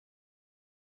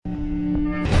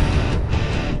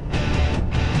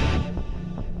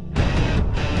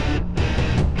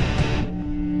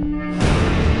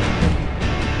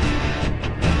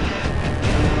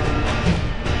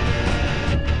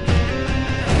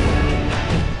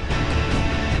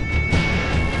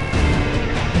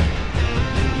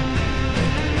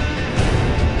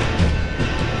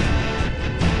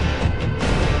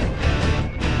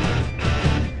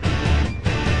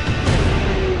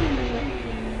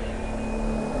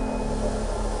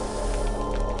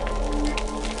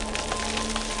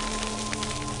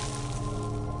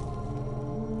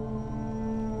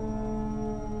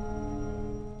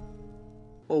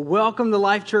Welcome to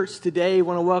Life Church today. I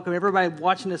want to welcome everybody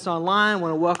watching us online. I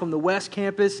want to welcome the West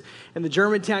Campus and the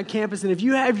Germantown campus. And if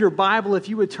you have your Bible, if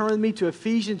you would turn with me to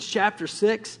Ephesians chapter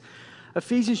 6.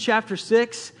 Ephesians chapter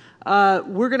 6.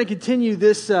 We're going to continue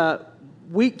this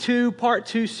week 2, part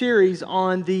 2 series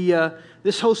on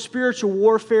this whole spiritual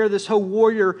warfare, this whole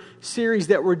warrior series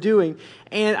that we're doing.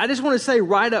 And I just want to say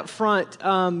right up front,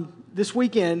 this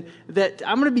weekend, that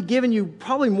I'm going to be giving you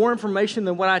probably more information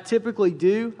than what I typically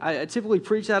do. I typically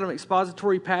preach out of an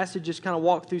expository passage, just kind of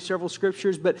walk through several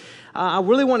scriptures, but I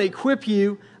really want to equip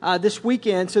you this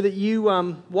weekend so that you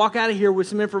walk out of here with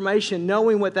some information,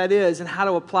 knowing what that is and how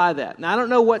to apply that. Now, I don't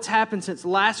know what's happened since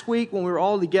last week when we were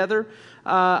all together.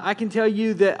 I can tell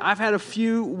you that I've had a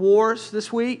few wars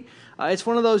this week. It's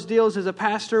one of those deals as a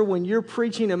pastor, when you're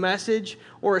preaching a message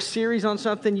or a series on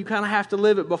something, you kind of have to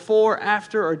live it before,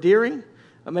 after, or during.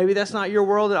 Maybe that's not your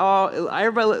world at all.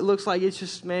 Everybody looks like it's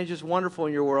just wonderful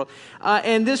in your world.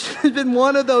 And this has been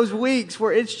one of those weeks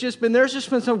where there's just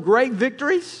been some great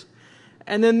victories.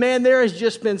 And then, man, there has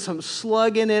just been some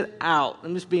slugging it out.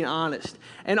 I'm just being honest.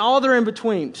 And all they're in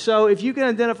between. So if you can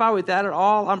identify with that at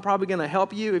all, I'm probably going to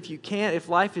help you. If you can't, if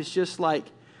life is just like,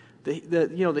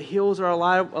 the hills are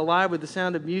alive with the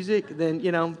sound of music, then,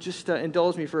 just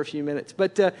indulge me for a few minutes.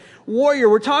 But warrior,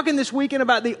 we're talking this weekend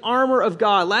about the armor of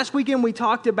God. Last weekend we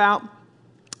talked about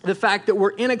the fact that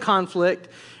we're in a conflict,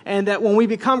 and that when we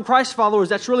become Christ followers,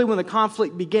 that's really when the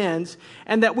conflict begins,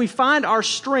 and that we find our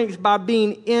strength by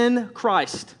being in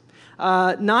Christ.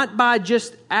 Not by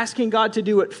just asking God to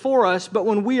do it for us, but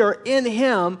when we are in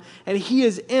Him and He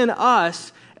is in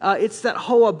us. It's that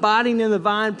whole abiding in the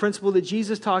vine principle that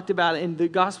Jesus talked about in the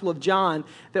Gospel of John,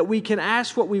 that we can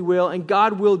ask what we will and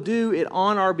God will do it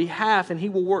on our behalf, and He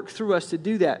will work through us to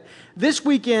do that. This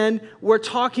weekend, we're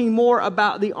talking more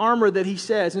about the armor that He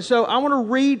says. And so I want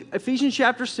to read Ephesians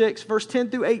chapter 6, verse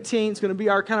 10 through 18. It's going to be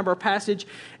our passage.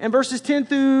 And verses 10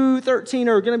 through 13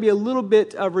 are going to be a little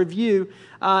bit of review,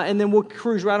 and then we'll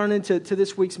cruise right on into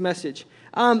this week's message.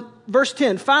 Verse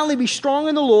 10, finally be strong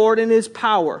in the Lord and His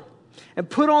power, and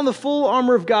put on the full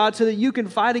armor of God so that you can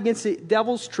fight against the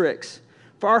devil's tricks.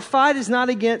 For our fight is not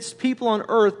against people on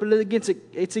earth, but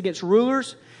it's against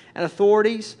rulers and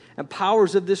authorities and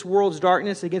powers of this world's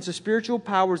darkness, against the spiritual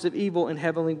powers of evil in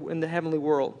the heavenly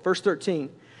world. Verse 13.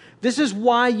 This is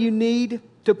why you need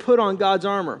to put on God's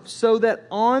armor, so that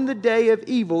on the day of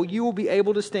evil you will be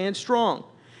able to stand strong.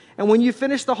 And when you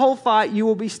finish the whole fight, you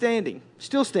will be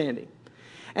still standing.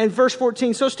 And verse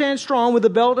 14. So stand strong with the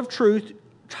belt of truth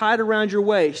tied around your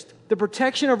waist, the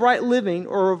protection of right living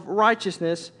or of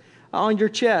righteousness on your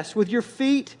chest. With your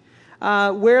feet,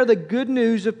 wear the good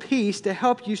news of peace to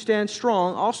help you stand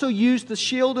strong. Also use the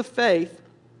shield of faith,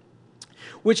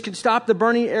 which can stop the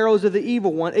burning arrows of the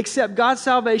evil one. Accept God's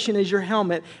salvation as your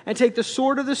helmet, and take the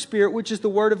sword of the Spirit, which is the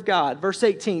word of God. Verse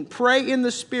 18, pray in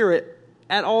the Spirit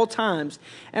at all times,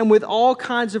 and with all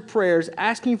kinds of prayers,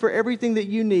 asking for everything that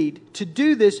you need. To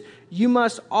do this, you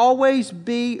must always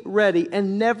be ready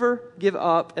and never give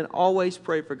up, and always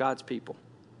pray for God's people.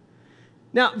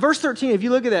 Now, verse 13, if you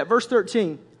look at that, verse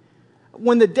 13,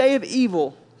 when the day of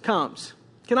evil comes,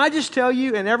 can I just tell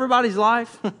you, in everybody's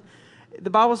life, the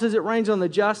Bible says it rains on the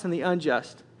just and the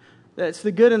unjust. That's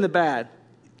the good and the bad.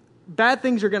 Bad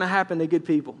things are going to happen to good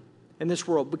people in this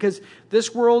world, because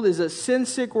this world is a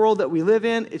sin-sick world that we live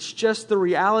in. It's just the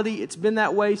reality. It's been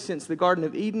that way since the Garden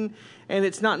of Eden, and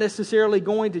it's not necessarily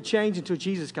going to change until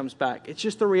Jesus comes back. It's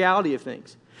just the reality of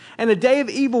things. And a day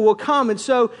of evil will come, and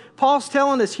so Paul's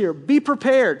telling us here, be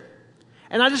prepared.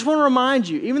 And I just want to remind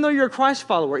you, even though you're a Christ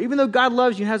follower, even though God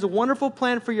loves you and has a wonderful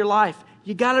plan for your life,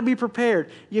 you got to be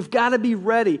prepared. You've got to be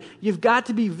ready. You've got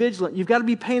to be vigilant. You've got to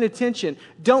be paying attention.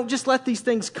 Don't just let these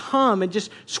things come and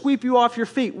just sweep you off your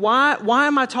feet. Why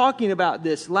am I talking about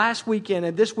this last weekend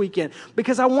and this weekend?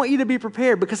 Because I want you to be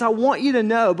prepared. Because I want you to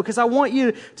know. Because I want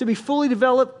you to be fully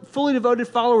devoted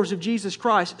followers of Jesus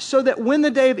Christ, so that when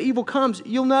the day of evil comes,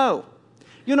 you'll know.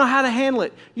 You'll know how to handle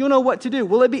it. You'll know what to do.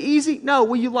 Will it be easy? No.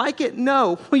 Will you like it?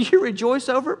 No. Will you rejoice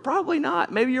over it? Probably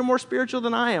not. Maybe you're more spiritual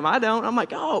than I am. I don't. I'm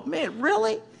like, oh, man,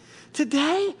 really?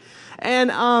 Today? And,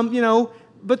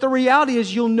 but the reality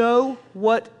is you'll know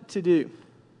what to do.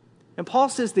 And Paul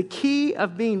says the key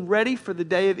of being ready for the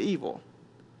day of evil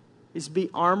is to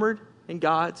be armored in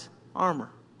God's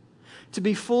armor. To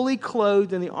be fully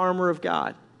clothed in the armor of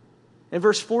God. In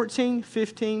verse 14,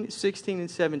 15, 16, and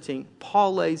 17,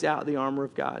 Paul lays out the armor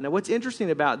of God. Now, what's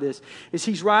interesting about this is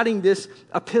he's writing this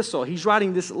epistle. He's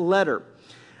writing this letter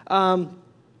to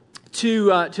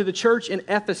the church in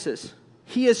Ephesus.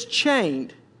 He is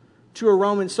chained to a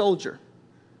Roman soldier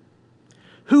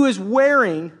who is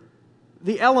wearing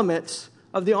the elements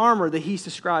of the armor that he's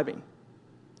describing.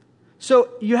 So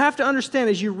you have to understand,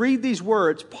 as you read these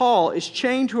words, Paul is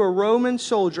chained to a Roman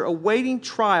soldier awaiting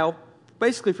trial,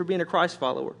 basically for being a Christ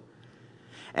follower.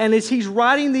 And as he's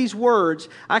writing these words,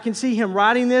 I can see him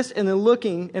writing this and then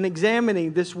looking and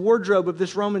examining this wardrobe of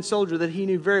this Roman soldier that he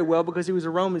knew very well because he was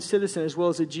a Roman citizen as well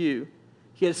as a Jew.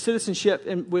 He had citizenship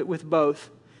with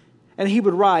both. And he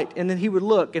would write, and then he would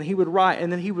look, and he would write,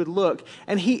 and then he would look.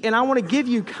 And I want to give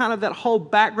you kind of that whole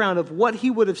background of what he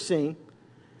would have seen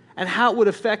and how it would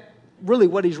affect really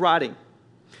what he's writing.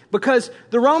 Because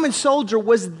the Roman soldier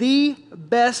was the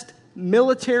best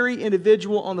military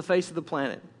individual on the face of the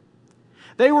planet.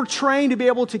 They were trained to be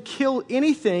able to kill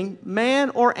anything, man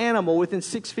or animal, within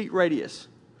 6 feet radius.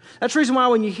 That's the reason why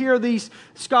when you hear these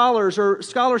scholars, or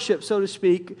scholarship, so to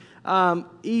speak,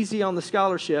 easy on the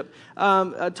scholarship,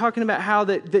 talking about how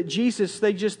that Jesus,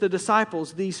 the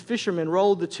disciples, these fishermen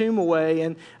rolled the tomb away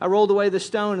and rolled away the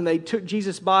stone and they took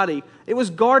Jesus' body. It was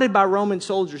guarded by Roman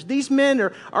soldiers. These men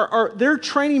are their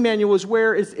training manual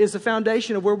is the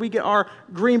foundation of where we get our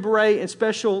Green Beret and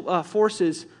Special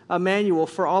Forces manual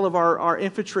for all of our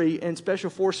infantry and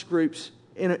Special Force groups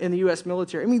in the U.S.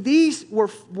 military. I mean, these were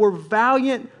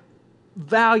valiant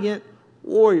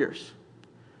warriors.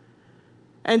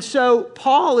 And so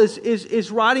Paul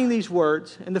is writing these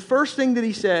words, and the first thing that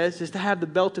he says is to have the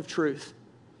belt of truth.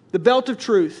 The belt of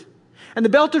truth. And the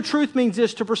belt of truth means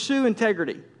this, to pursue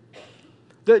integrity.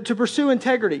 To pursue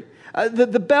integrity.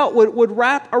 The belt would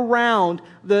wrap around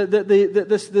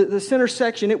the center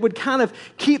section. It would kind of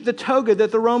keep the toga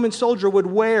that the Roman soldier would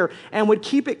wear and would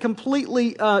keep it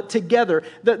completely together.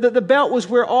 The belt was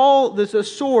where all the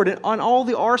sword and on all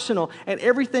the arsenal and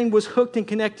everything was hooked and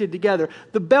connected together.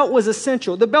 The belt was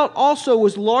essential. The belt also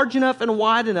was large enough and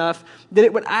wide enough that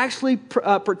it would actually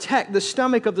protect the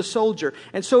stomach of the soldier.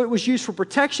 And so it was used for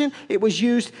protection. It was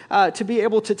used to be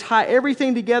able to tie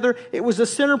everything together. It was the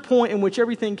center point in which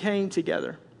everything came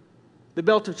together. The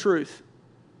belt of truth.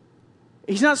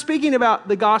 He's not speaking about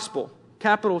the gospel,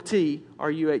 capital T,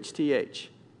 R-U-H-T-H.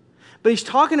 But he's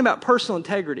talking about personal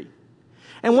integrity.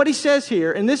 And what he says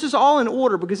here, and this is all in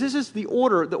order, because this is the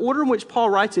order in which Paul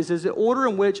writes this is the order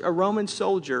in which a Roman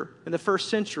soldier in the first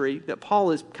century, that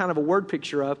Paul is kind of a word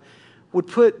picture of, would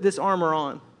put this armor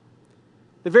on.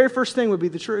 The very first thing would be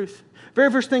the truth. The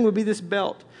very first thing would be this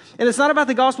belt. And it's not about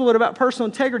the gospel, but about personal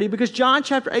integrity, because John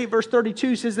chapter 8, verse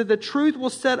 32 says that the truth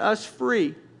will set us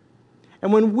free.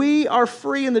 And when we are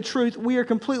free in the truth, we are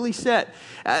completely set.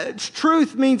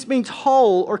 Truth means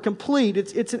whole or complete.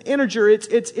 It's an integer.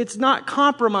 It's not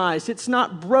compromised. It's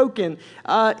not broken.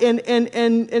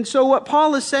 And so what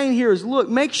Paul is saying here is, look,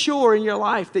 make sure in your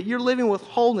life that you're living with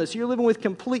wholeness. You're living with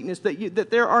completeness. That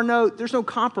there's no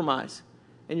compromise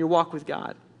in your walk with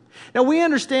God. Now, we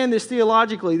understand this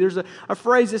theologically. There's a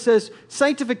phrase that says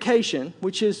sanctification,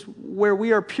 which is where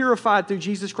we are purified through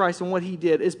Jesus Christ and what He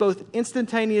did, is both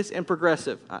instantaneous and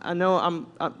progressive. I know I'm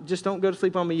just don't go to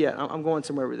sleep on me yet. I'm going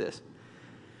somewhere with this.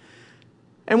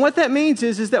 And what that means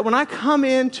is that when I come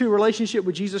into a relationship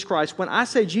with Jesus Christ, when I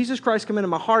say Jesus Christ come into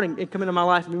my heart and come into my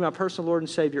life and be my personal Lord and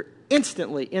Savior,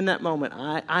 instantly in that moment,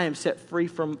 I am set free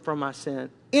from my sin.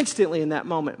 Instantly in that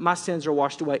moment, my sins are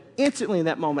washed away. Instantly in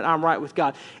that moment, I'm right with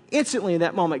God. Instantly in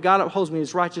that moment, God upholds me in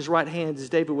His righteous right hand, as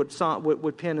David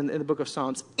would pen in the book of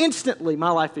Psalms. Instantly, my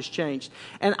life is changed.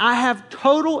 And I have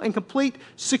total and complete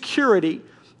security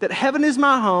that heaven is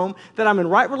my home, that I'm in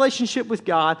right relationship with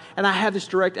God, and I have this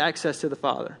direct access to the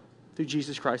Father through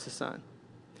Jesus Christ the Son.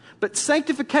 But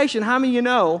sanctification, how many of you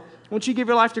know, once you give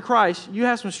your life to Christ, you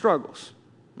have some struggles?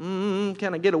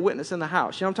 Can I get a witness in the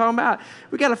house? You know what I'm talking about?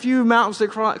 We got a few mountains to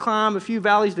climb, a few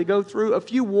valleys to go through, a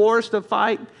few wars to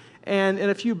fight, and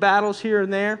a few battles here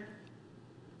and there.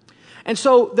 And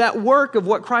so that work of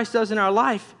what Christ does in our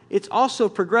life, it's also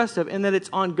progressive in that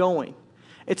it's ongoing.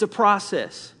 It's a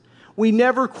process. We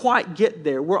never quite get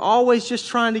there. We're always just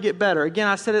trying to get better. Again,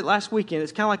 I said it last weekend.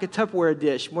 It's kind of like a Tupperware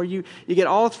dish where you get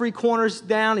all three corners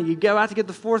down and you go out to get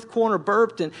the fourth corner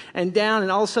burped and down,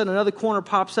 and all of a sudden another corner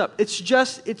pops up. It's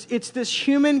this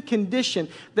human condition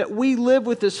that we live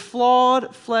with, this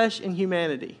flawed flesh and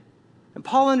humanity. And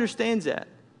Paul understands that.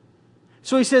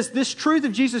 So he says, this truth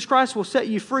of Jesus Christ will set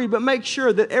you free, but make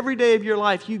sure that every day of your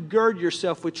life you gird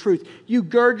yourself with truth. You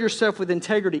gird yourself with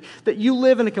integrity, that you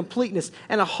live in a completeness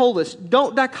and a wholeness.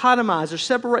 Don't dichotomize or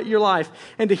separate your life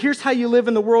into here's how you live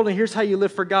in the world and here's how you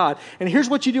live for God. And here's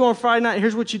what you do on Friday night and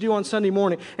here's what you do on Sunday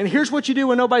morning. And here's what you do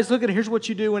when nobody's looking and here's what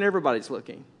you do when everybody's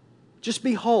looking. Just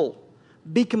be whole.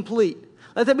 Be complete.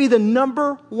 Let that be the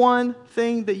number one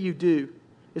thing that you do,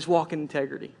 is walk in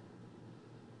integrity.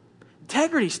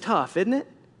 Integrity's tough, isn't it?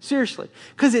 Seriously,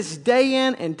 because it's day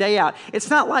in and day out.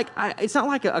 It's not like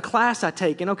a class I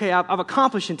take, and okay, I've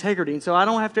accomplished integrity, and so I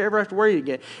don't ever have to worry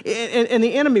again. And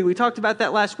the enemy, we talked about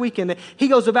that last week, and that he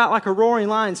goes about like a roaring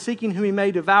lion, seeking whom he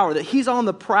may devour. That he's on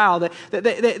the prowl.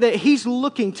 That he's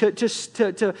looking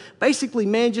to basically,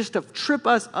 man, just to trip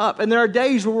us up. And there are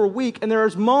days where we're weak, and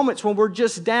there's moments when we're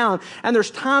just down, and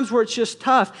there's times where it's just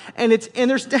tough, and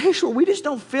there's days where we just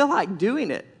don't feel like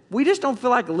doing it. We just don't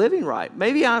feel like living right.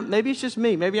 Maybe it's just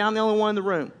me. Maybe I'm the only one in the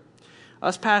room.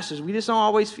 Us pastors, we just don't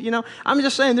always, I'm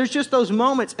just saying there's just those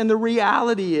moments. And the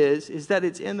reality is that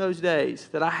it's in those days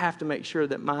that I have to make sure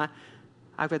that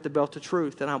I've got the belt of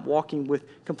truth, that I'm walking with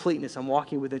completeness. I'm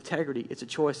walking with integrity. It's a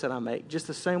choice that I make. Just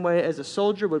the same way as a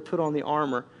soldier would put on the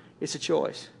armor, it's a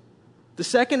choice. The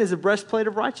second is the breastplate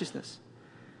of righteousness.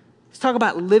 Let's talk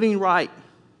about living right.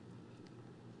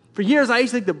 For years, I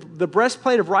used to think the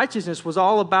breastplate of righteousness was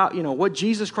all about, what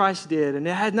Jesus Christ did, and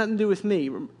it had nothing to do with me.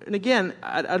 And again,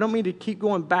 I don't mean to keep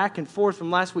going back and forth from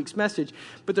last week's message,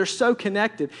 but they're so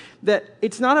connected that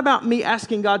it's not about me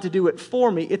asking God to do it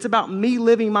for me. It's about me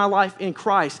living my life in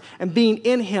Christ and being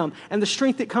in Him and the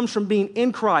strength that comes from being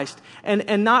in Christ,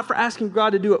 and not for asking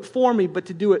God to do it for me, but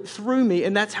to do it through me,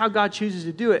 and that's how God chooses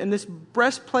to do it. And this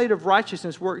breastplate of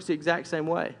righteousness works the exact same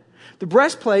way. The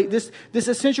breastplate, this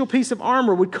essential piece of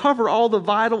armor, would cover all the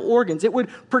vital organs. It would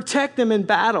protect them in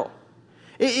battle.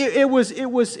 It was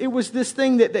this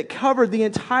thing that covered the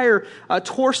entire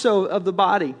torso of the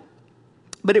body.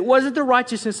 But it wasn't the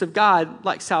righteousness of God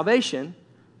like salvation,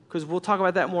 because we'll talk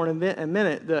about that more in a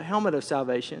minute, the helmet of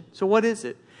salvation. So what is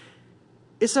it?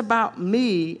 It's about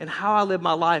me and how I live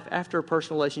my life after a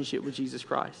personal relationship with Jesus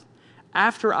Christ,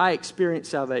 after I experience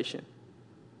salvation.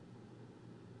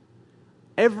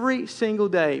 Every single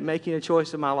day making a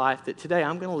choice in my life that today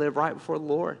I'm going to live right before the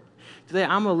Lord. Today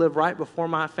I'm going to live right before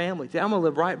my family. Today I'm going to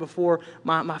live right before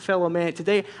my fellow man.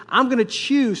 Today I'm going to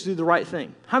choose to do the right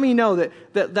thing. How many know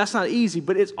that's not easy,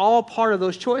 but it's all part of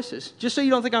those choices? Just so you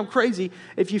don't think I'm crazy,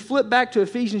 if you flip back to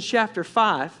Ephesians chapter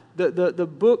 5, the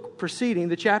book preceding,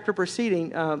 the chapter preceding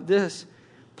this,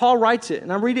 Paul writes it,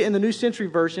 and I read it in the New Century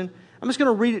Version. I'm just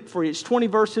going to read it for you. It's 20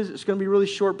 verses. It's going to be really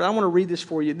short, but I want to read this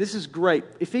for you. This is great.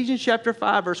 Ephesians chapter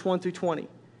 5, verse 1 through 20.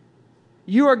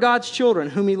 You are God's children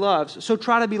whom He loves, so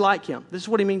try to be like Him. This is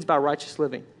what He means by righteous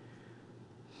living.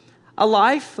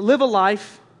 Live a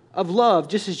life of love,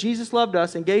 just as Jesus loved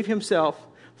us and gave Himself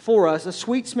for us, a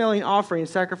sweet-smelling offering and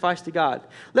sacrifice to God.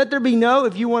 Let there be no,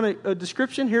 if you want a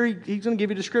description, here he's going to give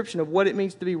you a description of what it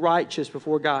means to be righteous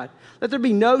before God. Let there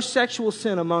be no sexual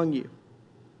sin among you.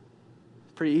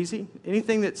 Pretty easy.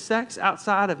 Anything that's sex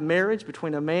outside of marriage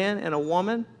between a man and a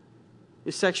woman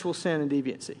is sexual sin and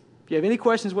deviancy. If you have any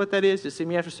questions what that is, just see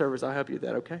me after service. I'll help you with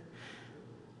that, okay?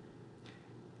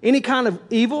 Any kind of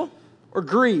evil or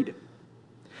greed.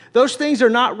 Those things are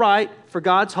not right for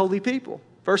God's holy people.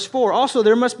 Verse 4, also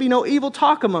there must be no evil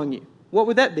talk among you. What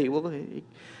would that be? Well,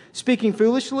 speaking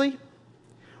foolishly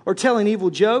or telling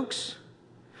evil jokes.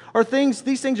 Or these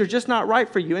things are just not right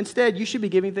for you. Instead, you should be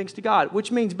giving thanks to God,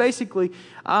 which means basically,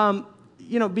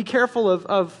 be careful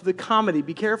of the comedy,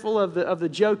 be careful of the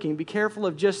joking, be careful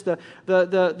of just the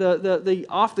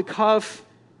off the cuff,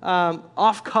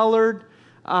 off colored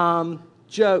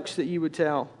jokes that you would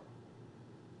tell.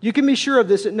 You can be sure of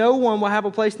this, that no one will have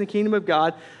a place in the kingdom of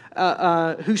God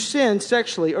who sins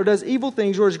sexually or does evil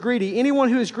things or is greedy. Anyone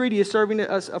who is greedy is serving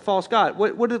a false god.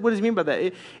 What does he mean by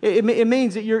that? It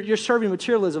means that you're serving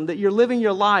materialism, that you're living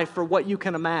your life for what you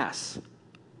can amass.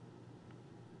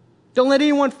 Don't let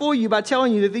anyone fool you by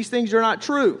telling you that these things are not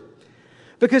true,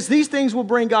 because these things will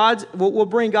bring God's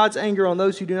anger on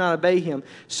those who do not obey Him.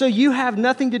 So you have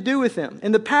nothing to do with them.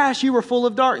 In the past, you were full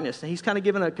of darkness. And he's kind of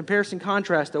given a comparison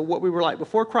contrast of what we were like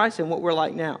before Christ and what we're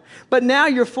like now. But now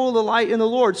you're full of the light in the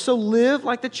Lord. So live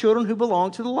like the children who belong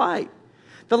to the light.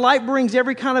 The light brings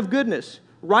every kind of goodness,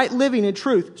 right living, and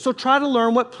truth. So try to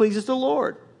learn what pleases the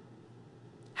Lord.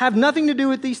 Have nothing to do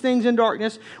with these things in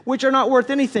darkness, which are not worth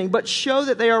anything, but show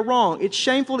that they are wrong. It's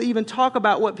shameful to even talk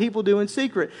about what people do in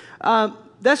secret.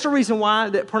 That's the reason why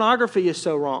that pornography is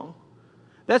so wrong.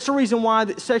 That's the reason why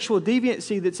that sexual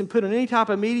deviancy that's put in any type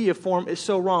of media form is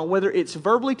so wrong. Whether it's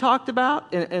verbally talked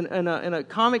about in a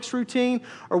comics routine,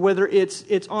 or whether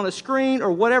it's on a screen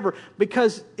or whatever,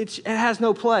 because it has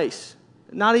no place,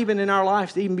 not even in our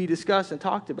lives, to even be discussed and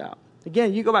talked about.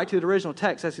 Again, you go back to the original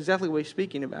text, that's exactly what he's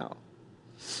speaking about.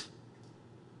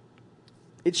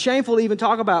 It's shameful to even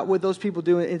talk about what those people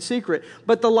do in secret.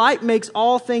 But the light makes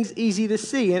all things easy to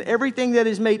see, and everything that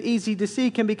is made easy to see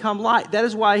can become light. That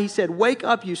is why he said, wake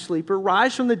up, you sleeper,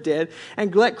 rise from the dead,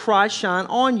 and let Christ shine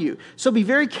on you. So be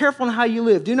very careful in how you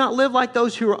live. Do not live like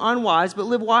those who are unwise, but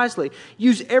live wisely.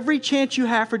 Use every chance you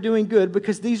have for doing good,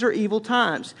 because these are evil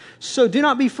times. So do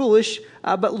not be foolish,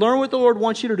 but learn what the Lord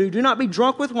wants you to do. Do not be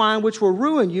drunk with wine, which will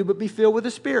ruin you, but be filled with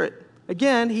the Spirit.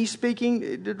 Again, he's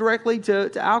speaking directly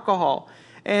to alcohol.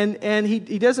 And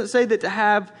he doesn't say that to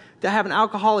have an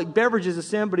alcoholic beverage is a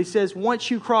sin, but he says once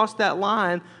you cross that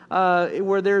line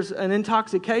where there's an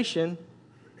intoxication,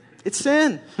 it's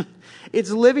sin. It's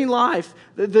living life.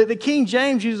 The King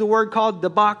James used a word called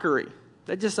debauchery.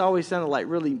 That just always sounded like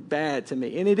really bad to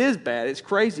me. And it is bad. It's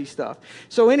crazy stuff.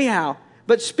 So anyhow,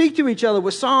 but speak to each other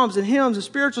with psalms and hymns and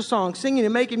spiritual songs, singing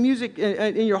and making music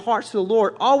in your hearts to the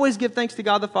Lord. Always give thanks to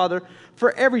God the Father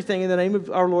for everything in the name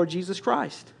of our Lord Jesus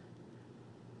Christ.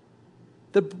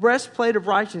 The breastplate of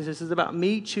righteousness is about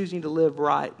me choosing to live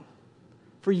right.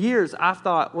 For years, I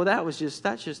thought, well, that's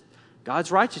just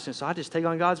God's righteousness, so I just take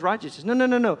on God's righteousness.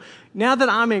 No. Now that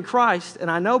I'm in Christ and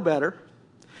I know better,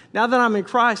 now that I'm in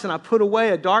Christ and I put away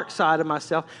a dark side of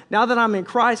myself, now that I'm in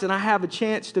Christ and I have a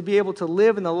chance to be able to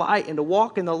live in the light and to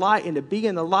walk in the light and to be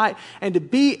in the light and to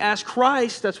be as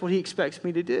Christ, that's what he expects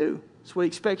me to do. That's what he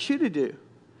expects you to do.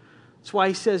 That's why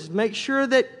he says, make sure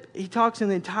that he talks in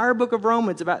the entire book of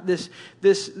Romans about this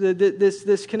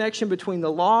connection between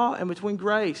the law and between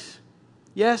grace.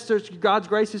 Yes, God's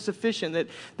grace is sufficient, that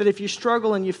if you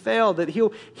struggle and you fail, that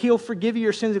He'll forgive you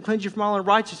your sins and cleanse you from all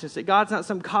unrighteousness, that God's not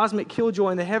some cosmic killjoy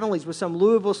in the heavenlies with some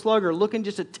Louisville slugger looking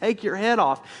just to take your head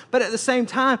off. But at the same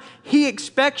time, He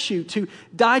expects you to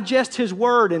digest His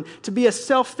Word and to be a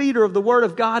self-feeder of the Word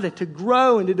of God and to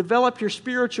grow and to develop your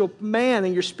spiritual man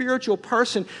and your spiritual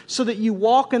person so that you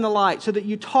walk in the light, so that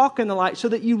you talk in the light, so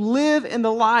that you live in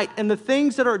the light. And the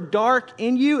things that are dark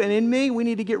in you and in me, we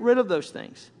need to get rid of those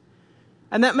things.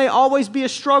 And that may always be a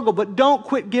struggle, but don't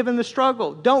quit giving the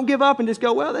struggle. Don't give up and just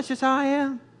go, well, that's just how I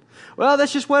am. Well,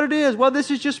 that's just what it is. Well, this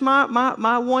is just my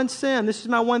one sin. This is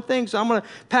my one thing. So I'm going to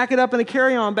pack it up in a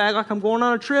carry-on bag like I'm going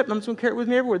on a trip, and I'm just going to carry it with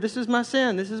me everywhere. This is my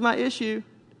sin. This is my issue.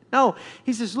 No,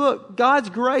 he says, look, God's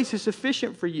grace is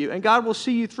sufficient for you, and God will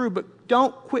see you through, but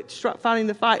don't quit fighting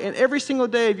the fight. And every single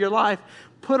day of your life,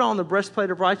 put on the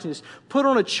breastplate of righteousness. Put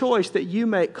on a choice that you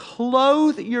make.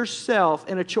 Clothe yourself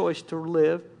in a choice to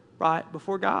live right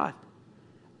before God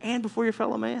and before your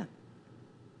fellow man.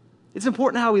 It's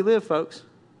important how we live, folks.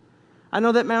 I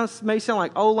know that may sound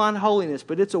like O-line holiness,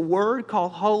 but it's a word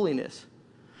called holiness.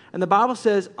 And the Bible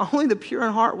says only the pure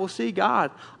in heart will see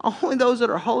God. Only those that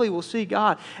are holy will see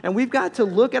God. And we've got to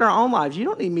look at our own lives. You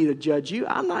don't need me to judge you.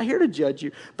 I'm not here to judge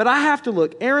you. But I have to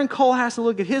look. Aaron Cole has to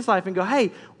look at his life and go,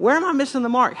 hey, where am I missing the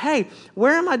mark? Hey,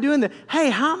 where am I doing that? Hey,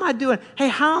 how am I doing? Hey,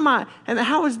 how am I? And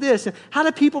how is this? And how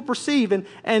do people perceive?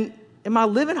 And am I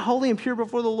living holy and pure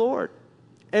before the Lord?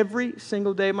 Every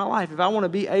single day of my life. If I want to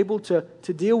be able to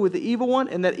deal with the evil one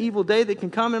and that evil day that can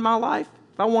come in my life,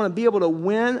 if I want to be able to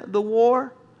win the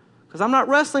war, because I'm not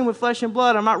wrestling with flesh and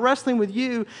blood. I'm not wrestling with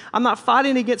you. I'm not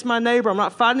fighting against my neighbor. I'm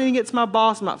not fighting against my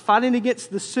boss. I'm not fighting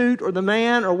against the suit or the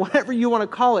man or whatever you want to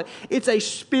call it. It's a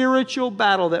spiritual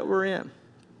battle that we're in.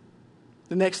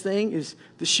 The next thing is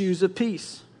the shoes of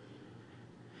peace.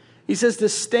 He says to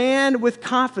stand with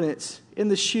confidence in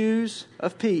the shoes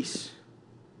of peace.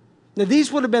 Now,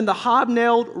 these would have been the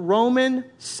hobnailed Roman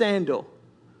sandal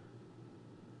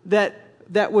that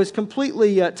was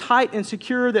completely tight and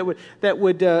secure, that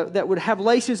would have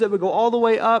laces that would go all the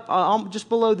way up just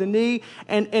below the knee.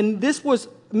 And this was,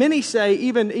 many say,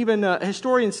 even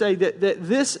historians say that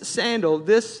this sandal,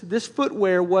 this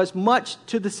footwear was much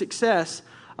to the success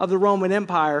of the Roman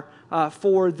Empire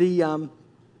for the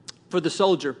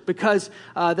soldier, because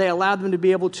they allowed them to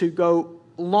be able to go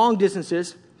long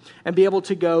distances and be able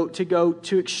to go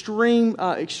to extreme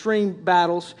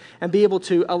battles and be able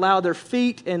to allow their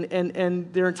feet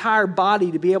and their entire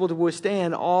body to be able to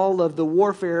withstand all of the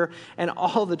warfare and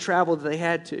all the travel that they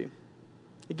had to.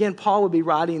 Again, Paul would be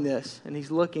writing this, and he's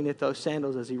looking at those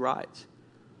sandals as he writes.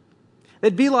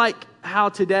 It'd be like how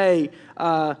today,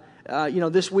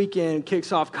 this weekend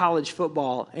kicks off college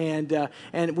football, and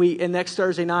next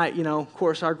Thursday night, of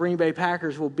course, our Green Bay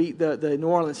Packers will beat the New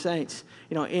Orleans Saints,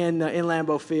 in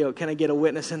Lambeau Field. Can I get a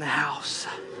witness in the house?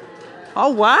 Oh,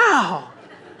 wow.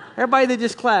 Everybody that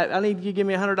just clapped, I need you to give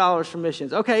me $100 for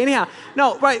missions. Okay, anyhow.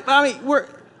 No, right. I mean,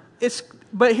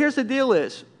 but here's the deal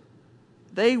is,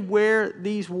 they wear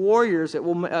these warriors that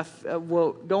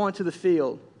will go into the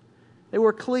field. They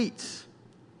wear cleats.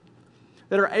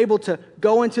 that are able to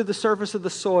go into the surface of the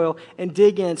soil and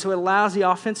dig in. So it allows the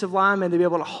offensive lineman to be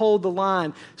able to hold the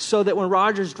line so that when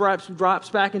Rodgers drops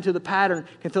back into the pattern,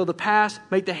 can throw the pass,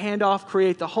 make the handoff,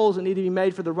 create the holes that need to be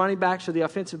made for the running backs or the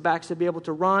offensive backs to be able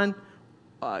to run,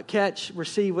 catch,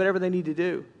 receive, whatever they need to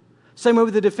do. Same way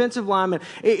with the defensive lineman.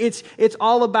 It's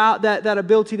all about that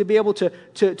ability to be able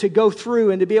to go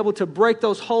through and to be able to break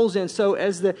those holes in. So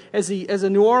as the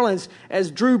New Orleans, as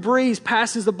Drew Brees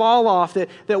passes the ball off,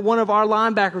 that one of our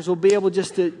linebackers will be able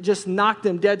just knock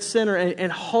them dead center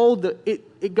and hold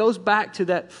it goes back to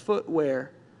that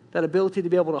footwear, that ability to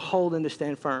be able to hold and to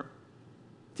stand firm.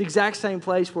 It's the exact same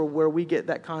place where we get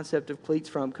that concept of cleats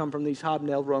come from these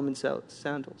hobnailed Roman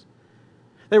sandals.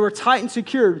 They were tight and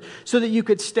secured so that you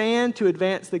could stand to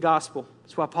advance the gospel.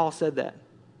 That's why Paul said that.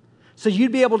 So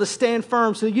you'd be able to stand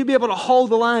firm, so that you'd be able to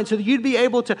hold the line, so that you'd be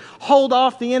able to hold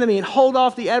off the enemy and hold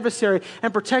off the adversary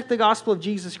and protect the gospel of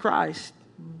Jesus Christ.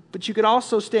 But you could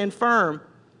also stand firm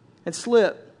and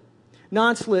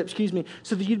non-slip,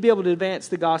 so that you'd be able to advance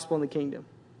the gospel in the kingdom.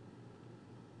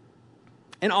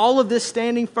 And all of this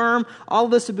standing firm, all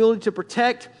of this ability to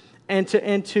protect and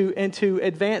to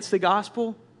advance the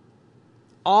gospel,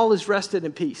 all is rested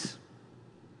in peace.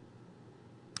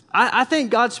 I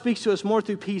think God speaks to us more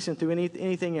through peace than through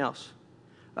anything else.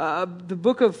 The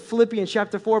book of Philippians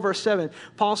chapter 4, verse 7,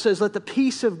 Paul says, "Let the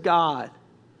peace of God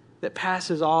that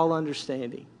passes all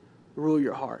understanding rule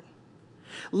your heart."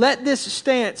 Let this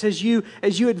stance as you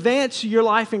advance your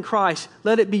life in Christ,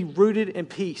 let it be rooted in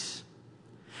peace.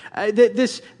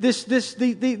 These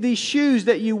shoes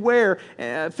that you wear,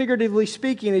 figuratively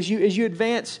speaking, as you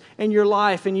advance in your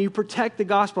life and you protect the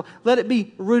gospel, let it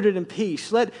be rooted in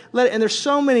peace. And there's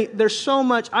so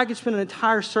much. I could spend an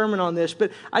entire sermon on this,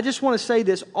 but I just want to say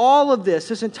this: all of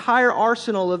this entire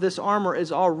arsenal of this armor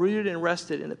is all rooted and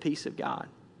rested in the peace of God.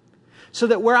 So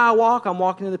that where I walk, I'm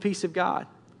walking in the peace of God.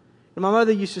 And my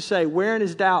mother used to say, "Wherein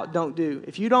is doubt, don't do."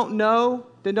 If you don't know,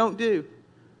 then don't do.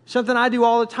 Something I do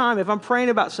all the time. If I'm praying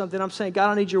about something, I'm saying,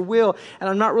 "God, I need your will," and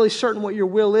I'm not really certain what your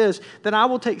will is, then I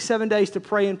will take 7 days to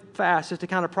pray and fast just to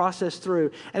kind of process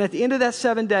through. And at the end of that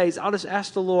 7 days, I'll just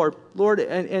ask the Lord,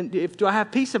 and if do I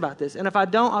have peace about this? And if I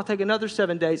don't, I'll take another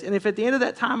 7 days. And if at the end of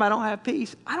that time I don't have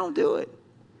peace, I don't do it.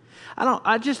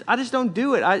 I just don't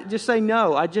do it. I just say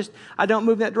no. I don't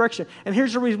move in that direction. And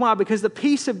here's the reason why: because the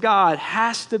peace of God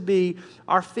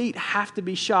our feet have to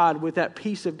be shod with that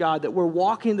peace of God, that we're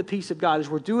walking the peace of God as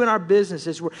we're doing our business,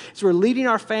 as we're leading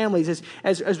our families,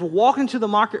 as we're walking to the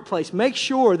marketplace. Make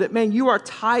sure that, man, you are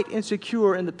tight and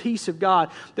secure in the peace of God,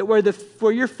 that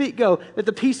where your feet go, that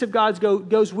the peace of God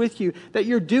goes with you, that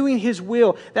you're doing His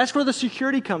will. That's where the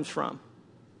security comes from.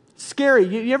 Scary.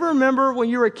 You ever remember when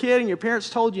you were a kid and your parents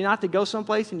told you not to go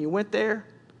someplace and you went there?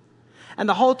 And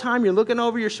the whole time you're looking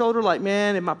over your shoulder like,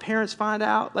 "Man, if my parents find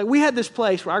out?" Like, we had this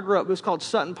place where I grew up. It was called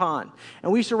Sutton Pond.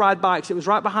 And we used to ride bikes. It was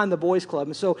right behind the boys' club.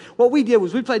 And so what we did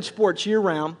was we played sports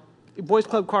year-round. The boys'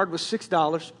 club card was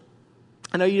 $6.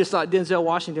 I know you just thought Denzel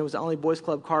Washington was the only boys'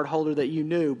 club card holder that you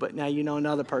knew, but now you know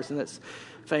another person that's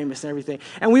famous and everything.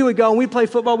 And we would go and we'd play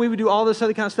football. We would do all this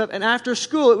other kind of stuff. And after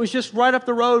school, it was just right up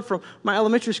the road from my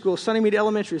elementary school, Sunnymead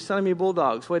Elementary, Sunnymead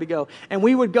Bulldogs. Way to go. And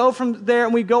we would go from there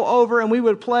and we'd go over and we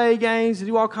would play games and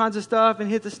do all kinds of stuff and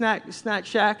hit the snack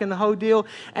shack and the whole deal.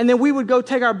 And then we would go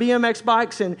take our BMX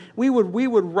bikes and we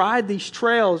would ride these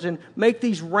trails and make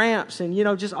these ramps and,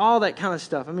 just all that kind of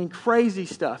stuff. I mean, crazy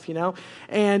stuff,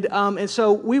 And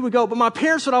so we would go. But my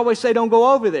parents would always say, "Don't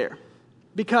go over there,"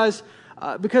 because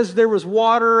there was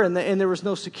water and there was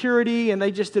no security, and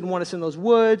they just didn't want us in those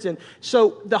woods. And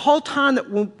so the whole time that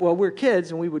we were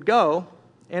kids and we would go,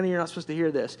 Anna, you're not supposed to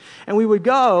hear this, and we would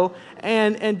go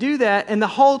and do that, and the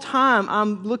whole time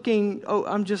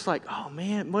I'm just like, "Oh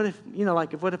man, what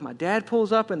if my dad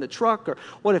pulls up in the truck, or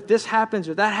what if this happens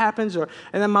or that happens?" And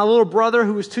then my little brother,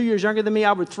 who was 2 years younger than me,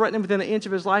 I would threaten him within an inch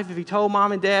of his life if he told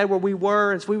mom and dad where we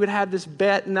were. And so we would have this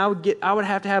bet, and I would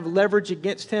have to have leverage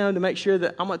against him to make sure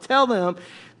that I'm going to tell them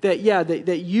that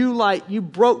you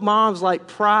broke mom's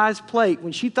prize plate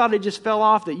when she thought it just fell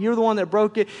off, that you're the one that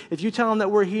broke it. If you tell them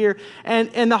that we're here,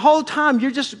 and the whole time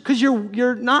you're just, because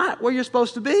you're not where you're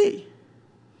supposed to be.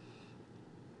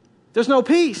 There's no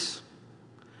peace.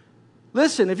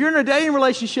 Listen, if you're in a dating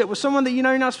relationship with someone that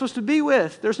you're not supposed to be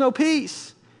with, there's no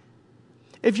peace.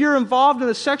 If you're involved in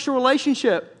a sexual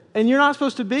relationship and you're not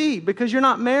supposed to be because you're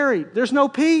not married, there's no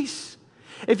peace.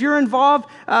 If you're involved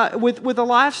with a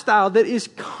lifestyle that is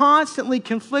constantly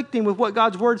conflicting with what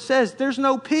God's Word says, there's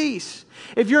no peace.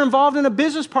 If you're involved in a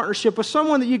business partnership with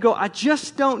someone that you go, "I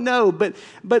just don't know, but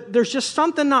there's just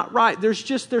something not right.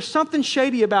 There's something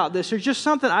shady about this. There's just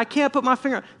something I can't put my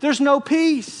finger on." There's no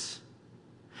peace.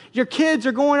 Your kids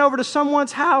are going over to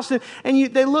someone's house and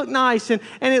they look nice and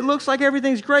it looks like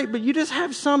everything's great, but you just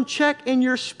have some check in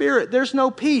your spirit. There's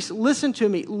no peace. Listen to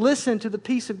me. Listen to the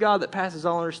peace of God that passes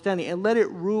all understanding and let it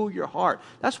rule your heart.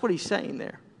 That's what he's saying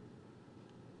there.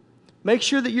 Make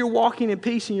sure that you're walking in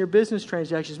peace in your business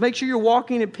transactions. Make sure you're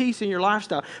walking in peace in your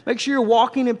lifestyle. Make sure you're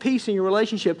walking in peace in your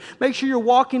relationship. Make sure you're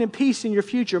walking in peace in your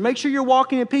future. Make sure you're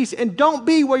walking in peace. And don't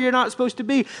be where you're not supposed to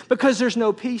be because there's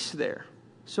no peace there.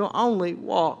 So only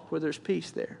walk where there's peace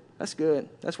there. That's good.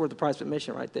 That's worth the price of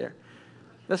admission right there.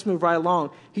 Let's move right along.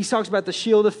 He talks about the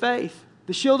shield of faith.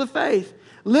 The shield of faith.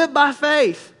 Live by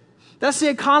faith. That's the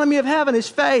economy of heaven, is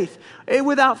faith.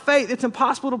 Without faith, it's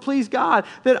impossible to please God.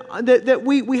 That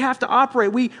we have to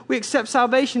operate. We accept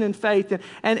salvation in faith,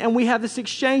 and we have this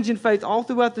exchange in faith all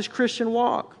throughout this Christian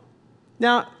walk.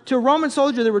 Now, to a Roman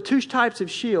soldier, there were two types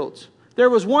of shields. There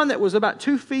was one that was about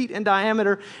 2 feet in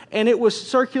diameter, and it was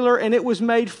circular, and it was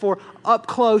made for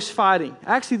up-close fighting.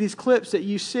 Actually, these clips that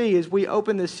you see as we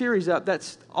open this series up,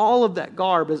 that's all of that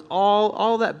garb, is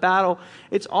all that battle.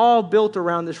 It's all built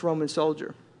around this Roman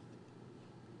soldier.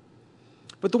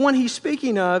 But the one he's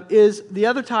speaking of is the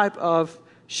other type of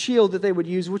shield that they would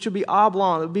use, which would be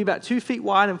oblong. It would be about 2 feet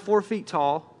wide and 4 feet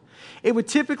tall. It would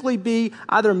typically be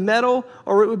either metal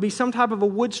or it would be some type of a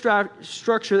wood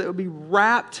structure that would be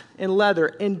wrapped in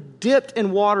leather and dipped in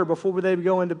water before they would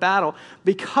go into battle,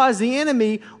 because the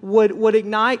enemy would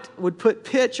put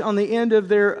pitch on the end of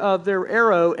their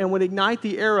arrow and would ignite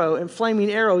the arrow and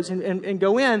flaming arrows and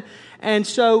go in. And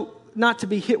so not to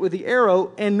be hit with the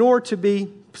arrow and nor to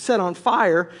be set on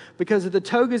fire, because of the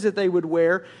togas that they would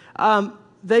wear.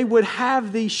 They would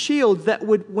have these shields that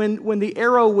would, when the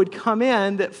arrow would come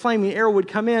in, that flaming arrow would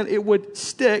come in, it would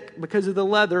stick because of the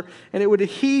leather, and it would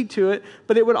adhere to it,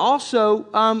 but it would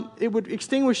also, it would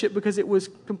extinguish it because it was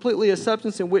completely a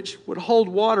substance in which would hold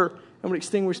water and would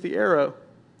extinguish the arrow.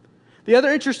 The other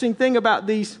interesting thing about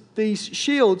these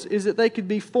shields is that they could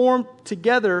be formed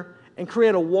together and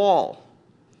create a wall,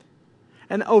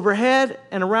 and overhead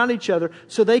and around each other,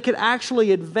 so they could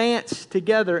actually advance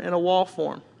together in a wall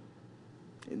form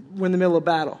when in the middle of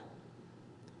battle.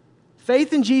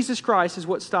 Faith in Jesus Christ is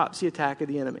what stops the attack of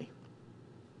the enemy.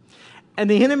 And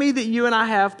the enemy that you and I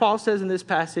have, Paul says in this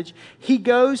passage, he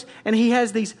goes and he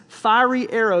has these fiery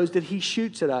arrows that he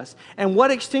shoots at us. And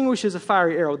what extinguishes a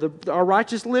fiery arrow? Our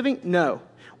righteous living? No.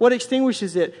 What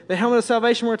extinguishes it? The helmet of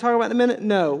salvation we're going to talk about in a minute?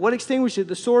 No. What extinguishes it?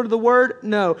 The sword of the word?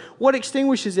 No. What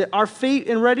extinguishes it? Our feet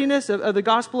in readiness of the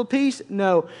gospel of peace?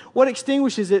 No. What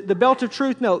extinguishes it? The belt of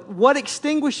truth? No. What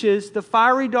extinguishes the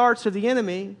fiery darts of the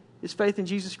enemy is faith in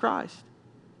Jesus Christ.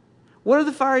 What are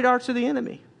the fiery darts of the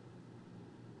enemy?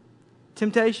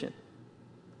 Temptation.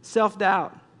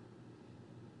 Self-doubt.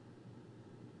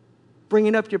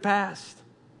 Bringing up your past.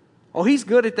 Oh, he's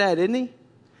good at that, isn't he?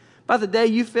 By the day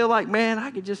you feel like, man,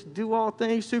 I could just do all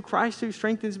things through Christ who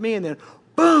strengthens me, and then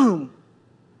boom,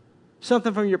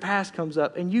 something from your past comes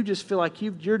up, and you just feel like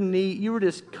you were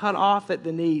just cut off at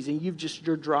the knees, and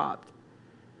you're dropped.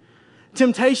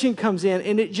 Temptation comes in,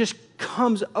 and it just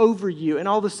comes over you, and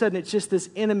all of a sudden it's just this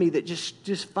enemy that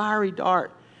just fiery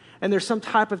dart, and there's some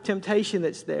type of temptation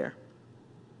that's there.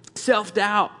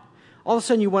 Self-doubt. All of a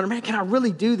sudden you wonder, man, can I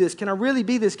really do this? Can I really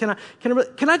be this? Can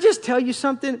I just tell you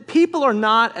something? People are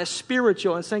not as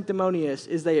spiritual and sanctimonious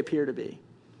as they appear to be.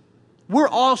 We're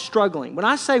all struggling. When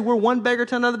I say we're one beggar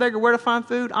to another beggar, where to find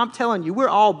food, I'm telling you, we're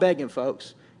all begging,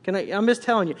 folks. I'm just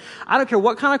telling you. I don't care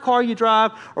what kind of car you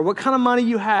drive or what kind of money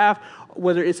you have,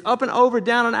 whether it's up and over,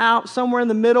 down and out, somewhere in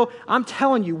the middle. I'm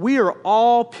telling you, we are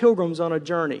all pilgrims on a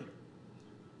journey.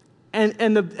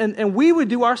 And we would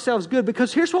do ourselves good,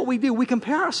 because here's what we do. We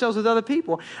compare ourselves with other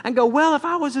people and go, well, if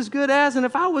I was as good as, and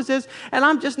if I was as, and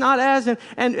I'm just not as, and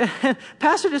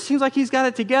Pastor just seems like he's got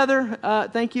it together.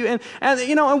 Thank you. And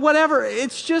whatever.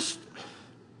 It's just,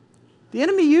 the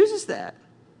enemy uses that.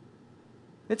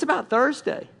 It's about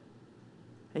Thursday.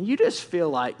 And you just feel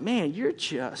like, man, you're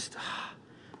just,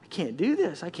 I can't do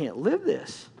this. I can't live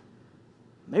this.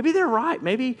 Maybe they're right.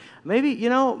 Maybe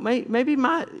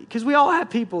because we all have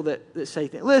people that say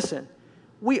things. Listen,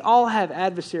 we all have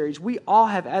adversaries. We all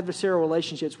have adversarial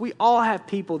relationships. We all have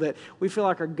people that we feel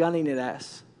like are gunning at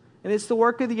us. And it's the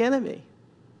work of the enemy.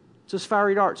 It's those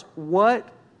fiery darts. What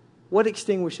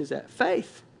extinguishes that?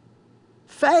 Faith.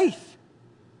 Faith.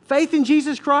 Faith in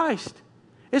Jesus Christ.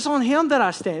 It's on him that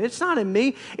I stand. It's not in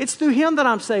me. It's through him that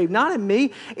I'm saved, not in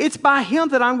me. It's by him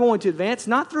that I'm going to advance,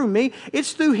 not through me.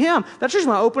 It's through him. That's the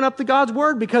reason why I open up to God's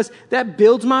word, because that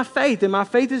builds my faith, and my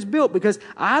faith is built because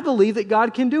I believe that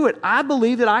God can do it. I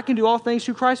believe that I can do all things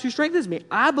through Christ who strengthens me.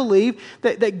 I believe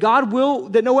that God will,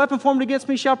 that no weapon formed against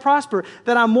me shall prosper,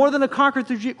 that I'm more than a conqueror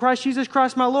through Christ Jesus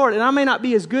Christ my Lord. And I may not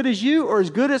be as good as you or as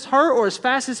good as her or as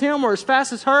fast as him or as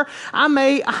fast as her. I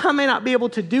may not be able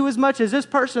to do as much as this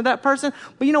person or that person,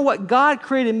 but you know what? God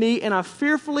created me, and I'm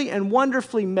fearfully and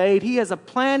wonderfully made. He has a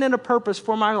plan and a purpose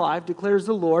for my life, declares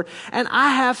the Lord, and I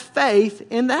have faith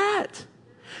in that.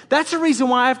 That's the reason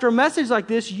why after a message like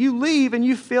this, you leave and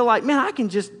you feel like, man, I can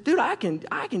just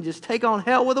take on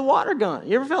hell with a water gun.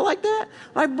 You ever felt like that?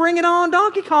 Like, bring it on,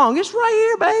 Donkey Kong. It's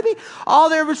right here, baby. All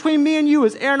there between me and you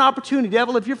is air and opportunity.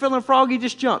 Devil, if you're feeling froggy,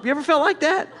 just jump. You ever felt like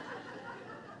that?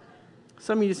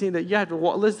 Some of you just need that. You have to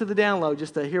listen to the download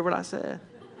just to hear what I said.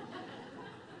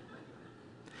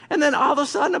 And then all of a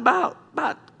sudden about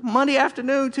Monday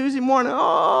afternoon, Tuesday morning,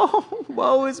 oh,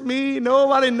 woe is me.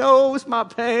 Nobody knows my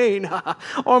pain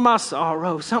or my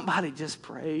sorrow. Somebody just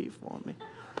pray for me.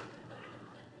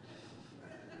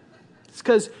 It's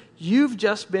because you've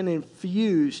just been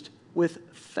infused with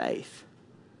faith.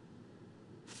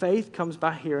 Faith comes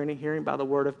by hearing, and hearing by the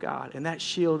word of God. And that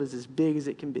shield is as big as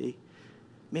it can be.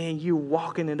 Man, you're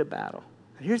walking into battle.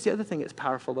 And here's the other thing that's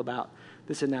powerful about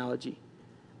this analogy.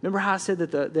 Remember how I said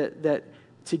that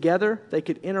together they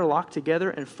could interlock together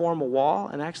and form a wall,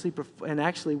 and actually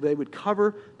they would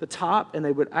cover the top, and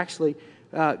they would actually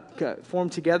form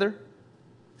together?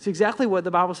 It's exactly what the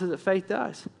Bible says that faith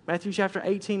does. Matthew chapter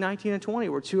 18, 19, and 20,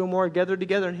 where two or more are gathered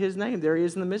together in his name, there he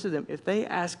is in the midst of them. If they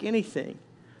ask anything,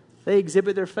 they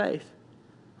exhibit their faith.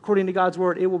 According to God's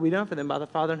word, it will be done for them by the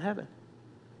Father in heaven.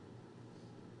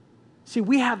 See,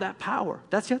 we have that power.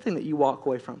 That's the other thing that you walk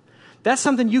away from. That's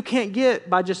something you can't get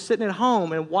by just sitting at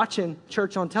home and watching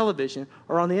church on television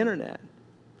or on the internet.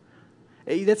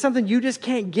 That's something you just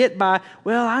can't get by,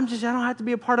 well, I don't have to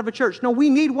be a part of a church. No, we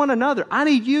need one another. I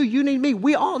need you, you need me.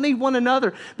 We all need one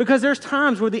another, because there's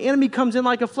times where the enemy comes in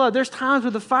like a flood. There's times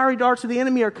where the fiery darts of the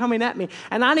enemy are coming at me,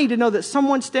 and I need to know that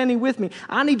someone's standing with me.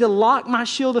 I need to lock my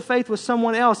shield of faith with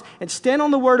someone else and stand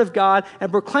on the word of God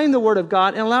and proclaim the word of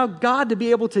God and allow God to be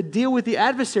able to deal with the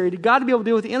adversary, to God to be able to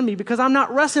deal with the enemy, because I'm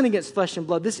not wrestling against flesh and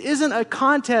blood. This isn't a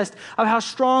contest of how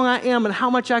strong I am and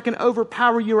how much I can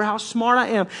overpower you, or how smart I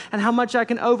am and how much I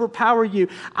can overpower you.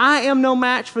 I am no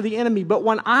match for the enemy, but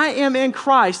when I am in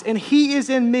Christ and he is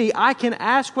in me, I can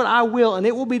ask what I will, and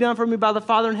it will be done for me by the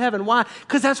Father in heaven. Why?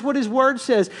 Because that's what his word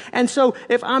says. And so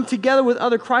if I'm together with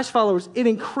other Christ followers, it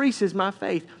increases my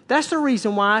faith. That's the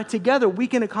reason why together we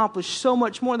can accomplish so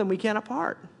much more than we can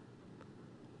apart.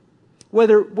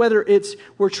 Whether it's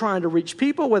we're trying to reach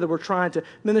people, whether we're trying to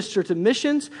minister to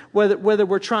missions, whether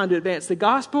we're trying to advance the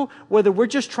gospel, whether we're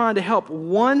just trying to help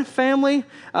one family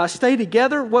stay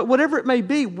together, whatever it may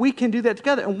be, we can do that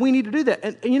together, and we need to do that.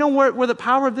 And you know where the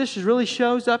power of this really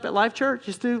shows up at Life Church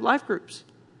is through life groups.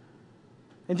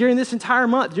 And during this entire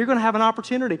month, you're going to have an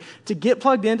opportunity to get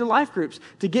plugged into life groups,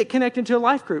 to get connected to a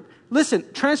life group. Listen,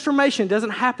 transformation doesn't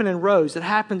happen in rows. It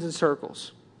happens in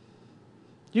circles.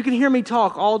 You can hear me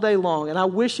talk all day long, and I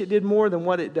wish it did more than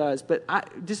what it does. But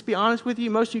just be honest with you,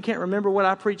 most of you can't remember what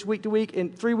I preach week to week,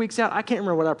 and 3 weeks out, I can't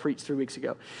remember what I preached 3 weeks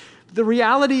ago. The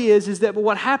reality is that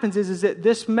what happens is that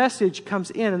this message comes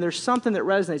in, and there's something that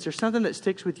resonates. There's something that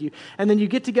sticks with you. And then you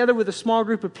get together with a small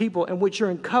group of people in which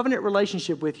you're in covenant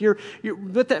relationship with.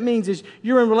 What that means is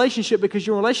you're in relationship because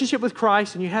you're in relationship with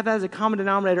Christ, and you have that as a common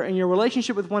denominator, and you're in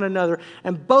relationship with one another,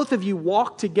 and both of you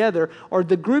walk together, or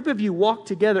the group of you walk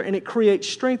together, and it creates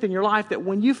strength in your life that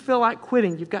when you feel like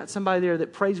quitting, you've got somebody there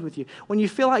that prays with you. When you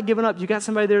feel like giving up, you've got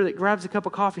somebody there that grabs a cup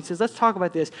of coffee and says, let's talk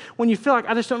about this. When you feel like,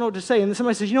 I just don't know what to say, and then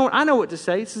somebody says, you know what, I know what to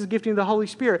say. This is a gifting of the Holy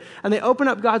Spirit. And they open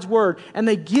up God's word, and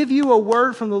they give you a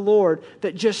word from the Lord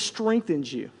that just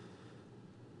strengthens you.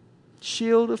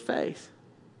 Shield of faith.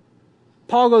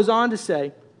 Paul goes on to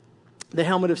say, the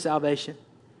helmet of salvation.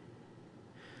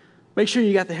 Make sure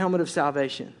you got the helmet of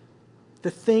salvation.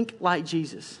 To think like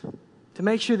Jesus. To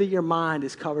make sure that your mind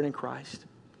is covered in Christ.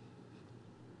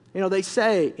 You know, they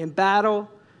say in battle,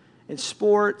 in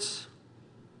sports,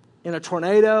 in a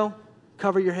tornado,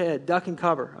 cover your head, duck and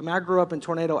cover. I mean, I grew up in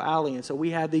Tornado Alley, and so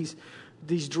we had these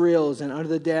drills, and under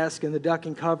the desk, and the duck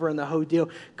and cover, and the whole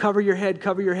deal. Cover your head,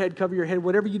 cover your head, cover your head.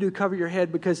 Whatever you do, cover your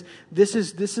head, because this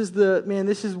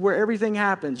is where everything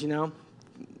happens, you know.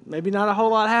 Maybe not a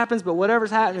whole lot happens, but whatever's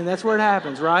happening, that's where it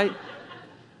happens, right?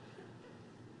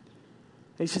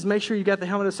 He says, make sure you got the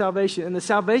helmet of salvation. And the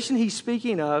salvation he's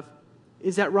speaking of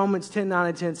is that Romans 10, 9,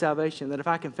 and 10 salvation. That if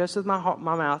I confess with my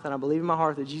mouth and I believe in my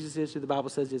heart that Jesus is who the Bible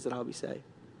says is, that I'll be saved.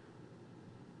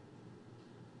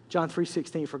 John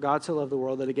 3:16, for God so loved the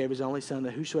world that he gave his only son,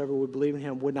 that whosoever would believe in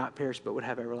him would not perish but would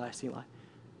have everlasting life.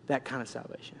 That kind of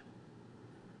salvation.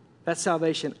 That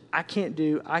salvation I can't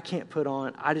do, I can't put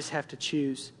on. I just have to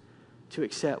choose to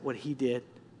accept what he did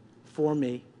for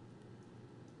me.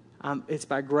 It's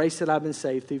by grace that I've been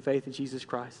saved through faith in Jesus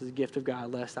Christ as a gift of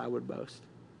God, lest I would boast.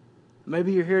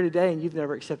 Maybe you're here today and you've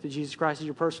never accepted Jesus Christ as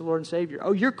your personal Lord and Savior.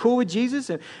 Oh, you're cool with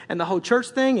Jesus and the whole church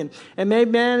thing. And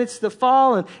maybe, man, it's the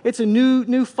fall and it's a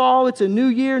new fall. It's a new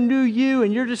year, new you.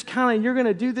 And you're just you're going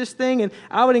to do this thing. And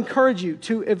I would encourage you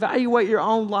to evaluate your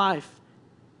own life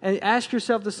and ask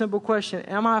yourself the simple question,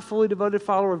 am I a fully devoted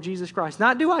follower of Jesus Christ?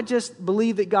 Not do I just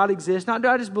believe that God exists, not do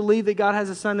I just believe that God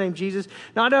has a son named Jesus,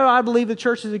 not do I believe the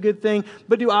church is a good thing,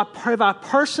 but have I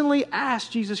personally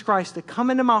asked Jesus Christ to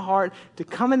come into my heart, to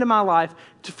come into my life,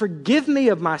 to forgive me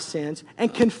of my sins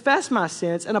and confess my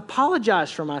sins and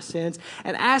apologize for my sins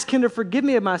and ask him to forgive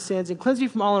me of my sins and cleanse me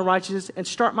from all unrighteousness and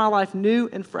start my life new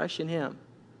and fresh in him.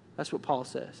 That's what Paul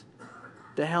says.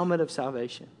 The helmet of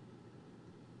salvation.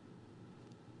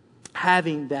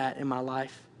 Having that in my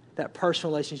life, that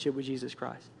personal relationship with Jesus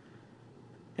Christ.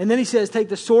 And then he says, take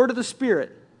the sword of the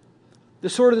Spirit. The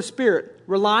sword of the Spirit.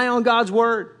 Rely on God's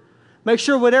word. Make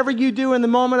sure whatever you do in the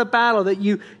moment of battle that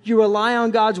you rely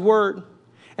on God's word.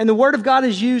 And the word of God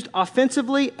is used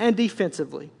offensively and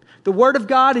defensively. The word of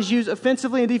God is used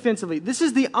offensively and defensively. This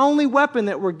is the only weapon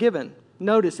that we're given,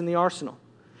 notice, in the arsenal.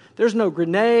 There's no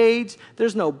grenades.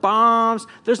 There's no bombs.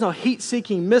 There's no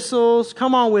heat-seeking missiles.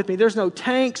 Come on with me. There's no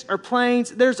tanks or planes.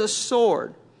 There's a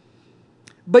sword.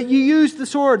 But you use the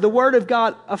sword, the word of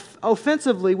God,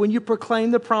 offensively when you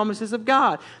proclaim the promises of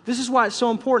God. This is why it's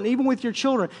so important, even with your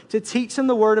children, to teach them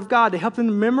the word of God, to help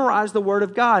them memorize the word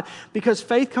of God. Because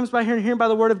faith comes by hearing and hearing by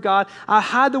the word of God. I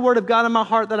hide the word of God in my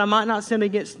heart that I might not sin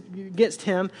against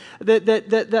him.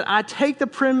 That I take the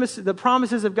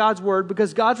promises of God's word,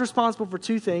 because God's responsible for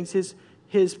two things,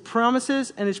 his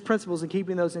promises and his principles, and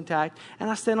keeping those intact. And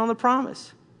I stand on the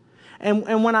promise.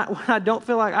 And when I don't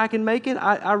feel like I can make it,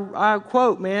 I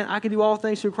quote, man, I can do all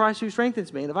things through Christ who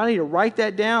strengthens me. And if I need to write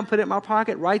that down, put it in my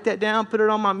pocket, write that down, put it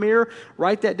on my mirror,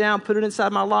 write that down, put it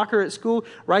inside my locker at school,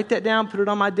 write that down, put it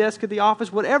on my desk at the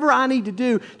office, whatever I need to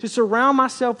do to surround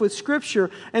myself with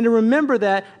Scripture and to remember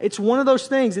that it's one of those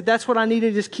things that's what I need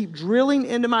to just keep drilling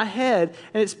into my head.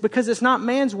 And it's because it's not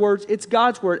man's words, it's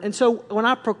God's word. And so when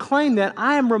I proclaim that,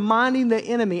 I am reminding the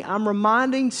enemy, I'm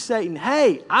reminding Satan,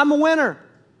 hey, I'm a winner.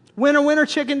 Winner, winner,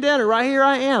 chicken dinner. Right here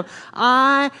I am.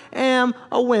 I am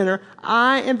a winner.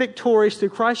 I am victorious through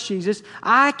Christ Jesus.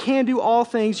 I can do all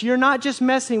things. You're not just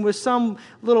messing with some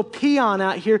little peon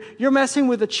out here. You're messing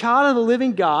with a child of the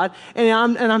living God. And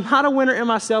I'm not a winner in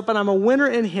myself, but I'm a winner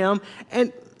in him.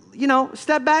 And,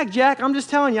 step back, Jack. I'm just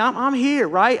telling you, I'm here,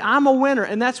 right? I'm a winner.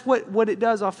 And that's what it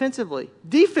does offensively.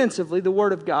 Defensively, the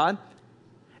Word of God.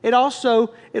 It also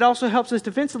helps us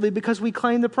defensively because we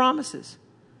claim the promises.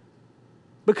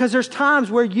 Because there's times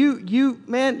where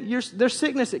there's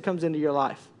sickness that comes into your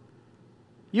life.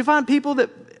 You find people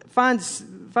that find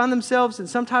themselves in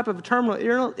some type of a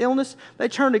terminal illness, they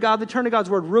turn to God, they turn to God's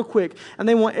word real quick, and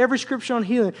they want every scripture on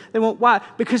healing. They want, why?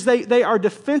 Because they are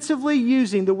defensively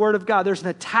using the word of God. There's an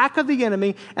attack of the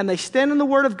enemy, and they stand in the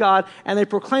word of God, and they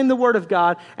proclaim the word of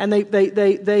God, and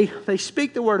they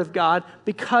speak the word of God,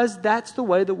 because that's the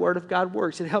way the word of God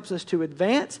works. It helps us to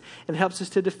advance, it helps us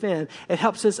to defend. It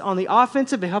helps us on the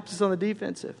offensive, it helps us on the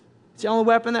defensive. It's the only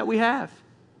weapon that we have.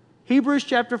 Hebrews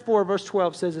chapter 4, verse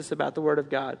 12 says this about the word of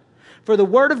God. For the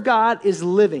word of God is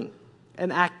living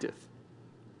and active.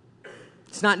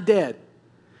 It's not dead.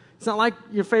 It's not like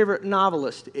your favorite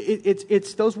novelist.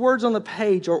 It's those words on the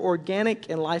page are organic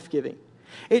and life-giving.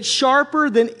 It's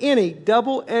sharper than any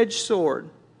double-edged sword.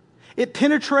 It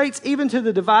penetrates even to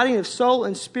the dividing of soul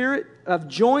and spirit, of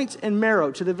joints and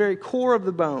marrow, to the very core of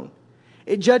the bone.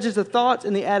 It judges the thoughts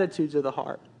and the attitudes of the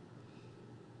heart.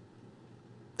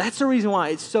 That's the reason why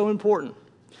it's so important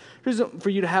for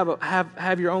you to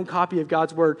have your own copy of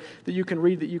God's word that you can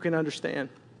read, that you can understand.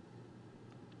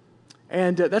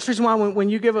 And that's the reason why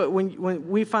when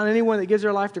we find anyone that gives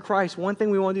their life to Christ, one thing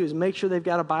we want to do is make sure they've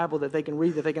got a Bible that they can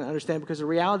read, that they can understand, because the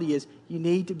reality is you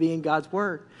need to be in God's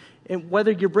word. And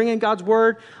whether you're bringing God's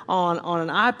word on an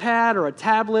iPad or a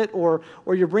tablet, or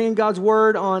you're bringing God's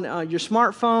word on your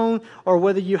smartphone, or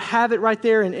whether you have it right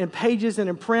there in pages and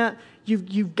in print,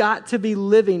 you've got to be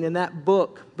living in that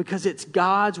book, because it's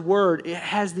God's word. It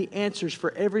has the answers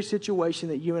for every situation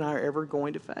that you and I are ever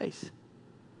going to face.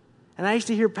 And I used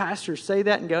to hear pastors say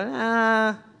that and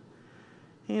go,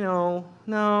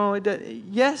 no, it does.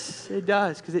 Yes, it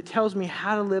does, because it tells me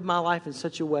how to live my life in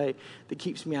such a way that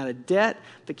keeps me out of debt,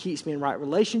 that keeps me in right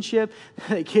relationship,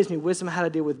 that gives me wisdom how to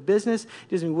deal with business,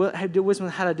 gives me wisdom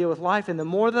how to deal with life. And the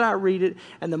more that I read it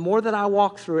and the more that I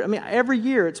walk through it, every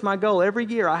year, it's my goal. Every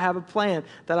year I have a plan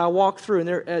that I walk through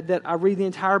and that I read the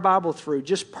entire Bible through,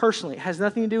 just personally. It has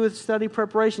nothing to do with study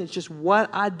preparation. It's just what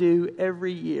I do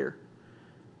every year.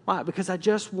 Why? Because I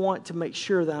just want to make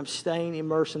sure that I'm staying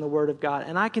immersed in the Word of God.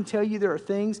 And I can tell you there are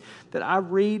things that I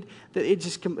read that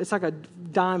it's like a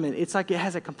diamond. It's like it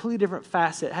has a completely different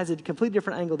facet, has a completely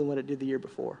different angle than what it did the year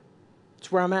before.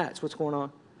 It's where I'm at. It's what's going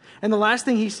on. And the last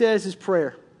thing he says is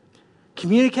prayer.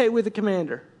 Communicate with the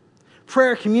commander.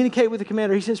 Prayer, communicate with the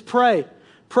commander. He says pray,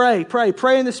 pray, pray,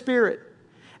 pray in the Spirit.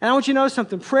 And I want you to know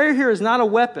something. Prayer here is not a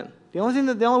weapon. The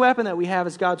only weapon that we have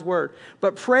is God's Word.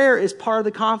 But prayer is part of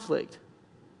the conflict.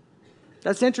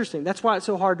 That's interesting. That's why it's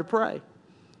so hard to pray.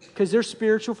 Because there's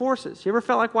spiritual forces. You ever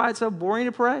felt like why it's so boring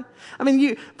to pray?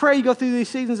 You go through these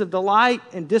seasons of delight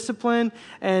and discipline,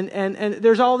 and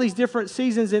there's all these different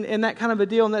seasons and that kind of a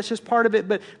deal, and that's just part of it.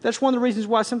 But that's one of the reasons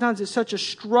why sometimes it's such a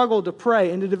struggle to pray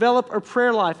and to develop a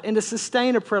prayer life and to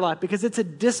sustain a prayer life, because it's a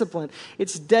discipline.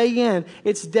 It's day in,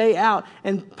 it's day out.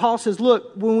 And Paul says,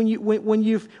 look, when you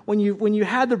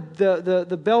had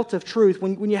the belt of truth,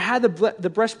 when you had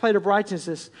the breastplate of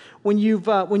righteousness, when you've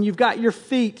got your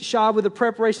feet shod with the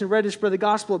preparation and readiness for the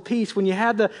gospel of peace, when you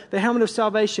have the helmet of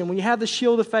salvation, when you have the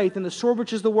shield of faith and the sword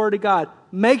which is the word of God,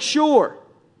 make sure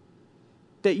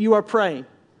that you are praying.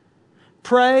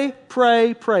 Pray,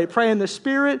 pray, pray. Pray in the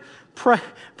Spirit.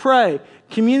 Pray.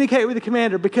 Communicate with the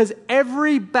commander, because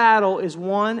every battle is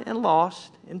won and lost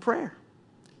in prayer.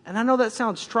 And I know that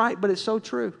sounds trite, but it's so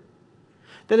true.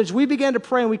 That as we begin to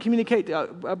pray and we communicate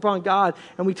upon God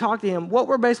and we talk to Him, what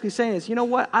we're basically saying is, you know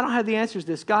what? I don't have the answers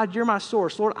to this. God, you're my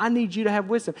source. Lord, I need you to have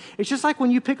wisdom. It's just like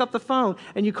when you pick up the phone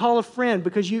and you call a friend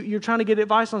because you're trying to get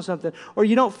advice on something, or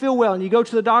you don't feel well and you go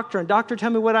to the doctor and doctor, tell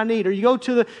me what I need. Or you go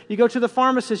to the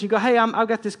pharmacist and you go, hey, I've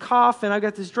got this cough and I've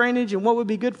got this drainage and what would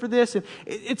be good for this? And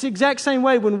it's the exact same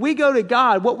way. When we go to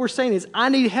God, what we're saying is, I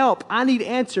need help. I need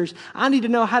answers. I need to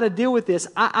know how to deal with this.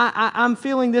 I'm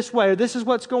feeling this way, or this is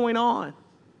what's going on.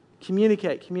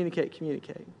 Communicate, communicate,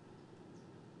 communicate.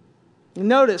 And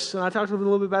notice, and I talked a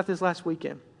little bit about this last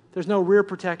weekend, there's no rear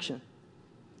protection.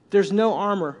 There's no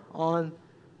armor on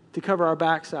to cover our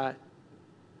backside.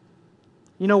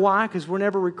 You know why? Because we're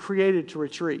never created to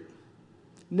retreat.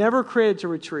 Never created to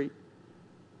retreat.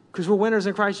 Because we're winners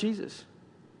in Christ Jesus.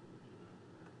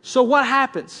 So what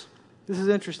happens? This is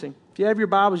interesting. If you have your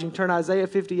Bibles, you can turn to Isaiah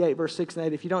 58, verse 6 and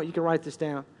 8. If you don't, you can write this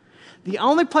down. The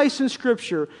only place in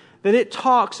Scripture that it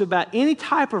talks about any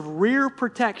type of rear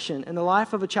protection in the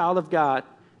life of a child of God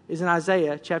is in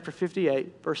Isaiah chapter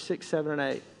 58, verse 6, 7, and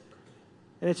 8.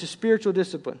 And it's a spiritual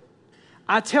discipline.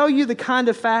 I tell you the kind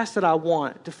of fast that I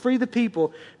want, to free the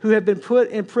people who have been put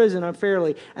in prison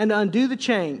unfairly, and to undo the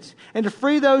chains, and to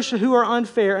free those who are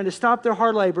unfair, and to stop their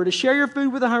hard labor, to share your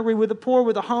food with the hungry, with the poor,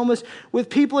 with the homeless, with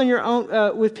people in your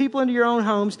own, with people into your own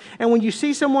homes. And when you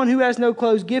see someone who has no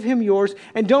clothes, give him yours,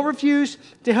 and don't refuse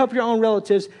to help your own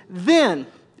relatives. Then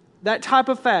that type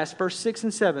of fast, verse 6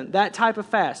 and 7, that type of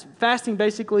fast. Fasting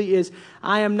basically is,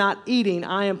 I am not eating,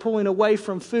 I am pulling away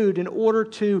from food in order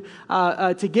to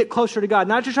get closer to God.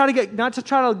 Not to try to get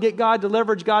God, to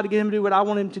leverage God to get Him to do what I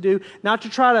want Him to do.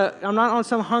 I'm not on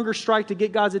some hunger strike to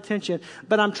get God's attention,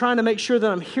 but I'm trying to make sure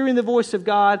that I'm hearing the voice of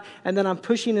God and that I'm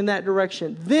pushing in that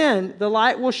direction. Then the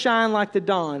light will shine like the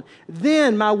dawn.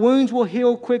 Then my wounds will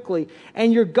heal quickly,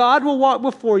 and your God will walk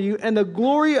before you, and the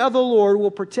glory of the Lord will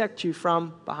protect you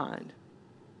from behind.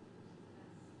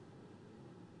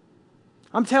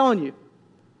 I'm telling you,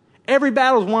 every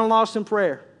battle is won and lost in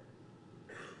prayer.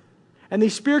 And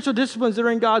these spiritual disciplines that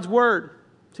are in God's Word.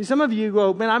 See, some of you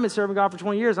go, man, I've been serving God for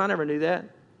 20 years. I never knew that.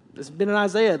 It's been in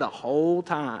Isaiah the whole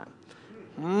time.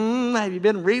 Have you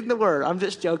been reading the Word? I'm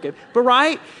just joking. But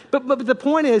right? But the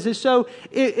point is so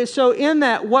in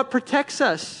that, what protects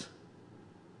us?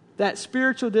 That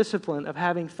spiritual discipline of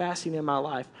having fasting in my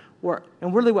life.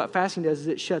 And really what fasting does is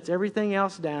it shuts everything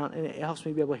else down and it helps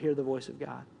me be able to hear the voice of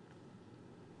God.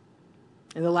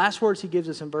 And the last words he gives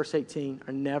us in verse 18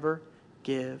 are never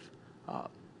give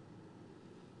up.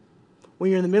 When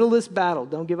you're in the middle of this battle,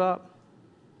 don't give up.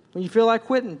 When you feel like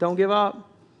quitting, don't give up.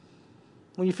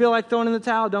 When you feel like throwing in the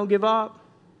towel, don't give up.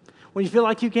 When you feel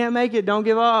like you can't make it, don't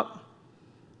give up.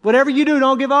 Whatever you do,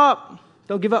 don't give up.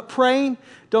 Don't give up praying.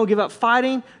 Don't give up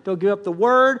fighting. Don't give up the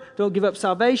word. Don't give up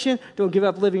salvation. Don't give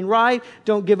up living right.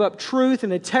 Don't give up truth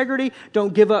and integrity.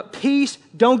 Don't give up peace.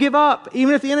 Don't give up.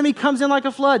 Even if the enemy comes in like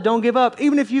a flood, don't give up.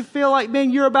 Even if you feel like, man,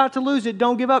 you're about to lose it,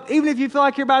 don't give up. Even if you feel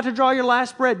like you're about to draw your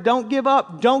last breath, don't give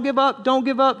up. Don't give up. Don't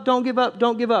give up. Don't give up.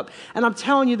 Don't give up. And I'm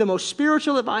telling you the most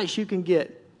spiritual advice you can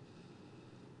get.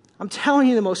 I'm telling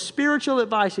you the most spiritual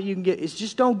advice that you can get is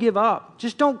just don't give up.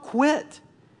 Just don't quit.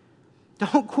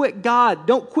 Don't quit God.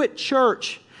 Don't quit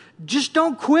church. Just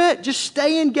don't quit. Just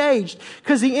stay engaged.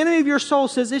 Because the enemy of your soul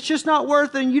says it's just not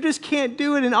worth it and you just can't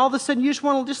do it. And all of a sudden you just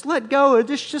want to just let go. Or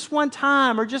just one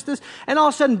time or just this. And all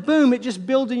of a sudden, boom, it just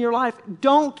builds in your life.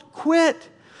 Don't quit.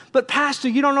 But pastor,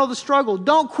 you don't know the struggle.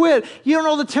 Don't quit. You don't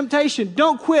know the temptation.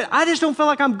 Don't quit. I just don't feel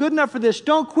like I'm good enough for this.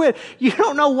 Don't quit. You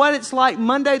don't know what it's like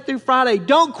Monday through Friday.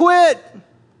 Don't quit.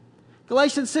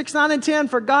 Galatians 6, 9, and 10,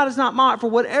 for God is not mocked. For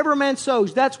whatever man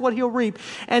sows, that's what he'll reap.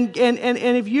 And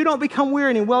if you don't become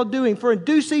weary in well-doing, for in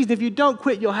due season, if you don't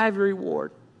quit, you'll have your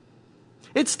reward.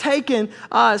 It's taken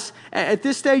us, at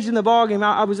this stage in the ballgame,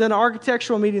 I was in an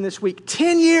architectural meeting this week,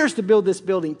 10 years to build this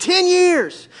building. 10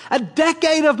 years. A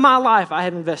decade of my life I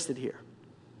have invested here.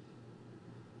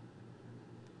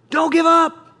 Don't give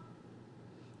up.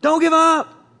 Don't give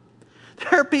up.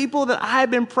 There are people that I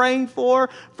have been praying for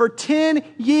 10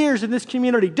 years in this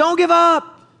community. Don't give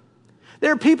up.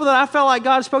 There are people that I felt like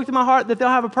God spoke to my heart that they'll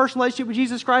have a personal relationship with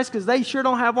Jesus Christ because they sure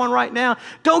don't have one right now.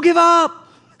 Don't give up.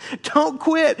 Don't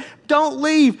quit. Don't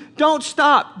leave. Don't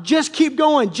stop. Just keep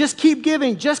going. Just keep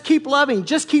giving. Just keep loving.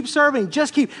 Just keep serving.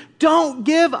 Don't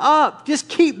give up. Just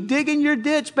keep digging your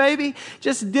ditch, baby.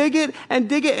 Just dig it.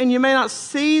 And you may not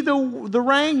see the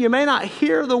rain. You may not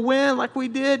hear the wind like we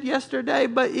did yesterday,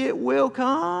 but it will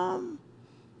come.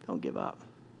 Don't give up.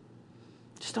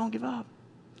 Just don't give up.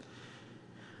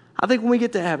 I think when we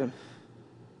get to heaven,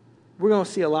 we're going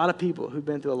to see a lot of people who've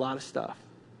been through a lot of stuff.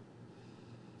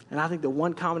 And I think the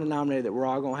one common denominator that we're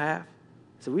all going to have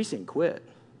is that we didn't quit.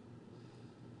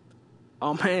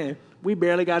 Oh, man, we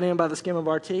barely got in by the skin of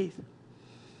our teeth.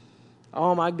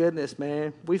 Oh, my goodness,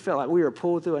 man. We felt like we were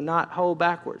pulled through a knot hole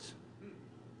backwards.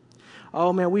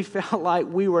 Oh, man, we felt like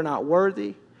we were not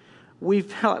worthy. We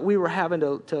felt like we were having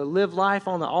to live life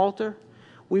on the altar.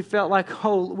 We felt like,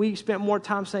 we spent more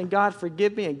time saying, God,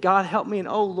 forgive me, and God, help me, and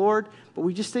oh, Lord, but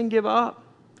we just didn't give up.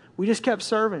 We just kept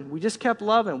serving. We just kept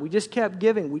loving. We just kept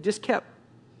giving.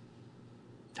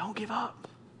 Don't give up.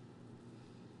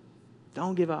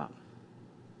 Don't give up.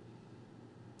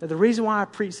 Now, the reason why I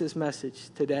preached this message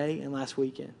today and last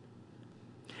weekend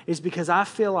is because I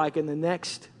feel like in the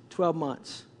next 12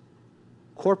 months,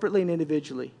 corporately and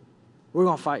individually, we're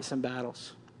going to fight some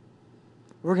battles.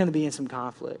 We're going to be in some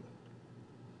conflict.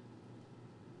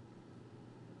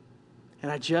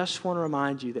 And I just want to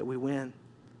remind you that we win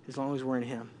as long as we're in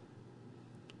Him.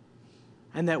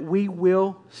 And that we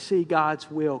will see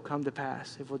God's will come to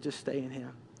pass if we'll just stay in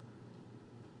Him.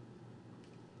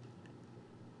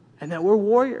 And that we're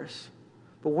warriors.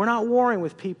 But we're not warring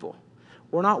with people.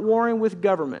 We're not warring with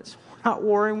governments. We're not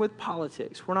warring with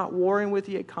politics. We're not warring with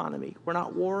the economy. We're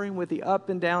not warring with the up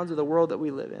and downs of the world that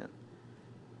we live in.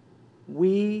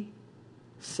 We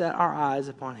set our eyes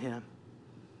upon Him.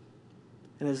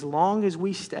 And as long as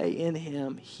we stay in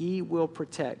Him, He will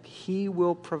protect. He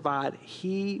will provide.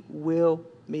 He will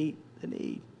meet the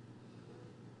need.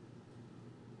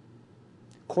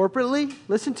 Corporately,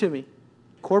 listen to me.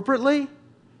 Corporately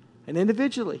and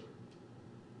individually.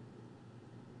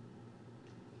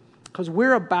 Because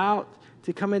we're about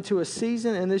to come into a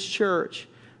season in this church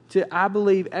I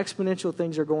believe exponential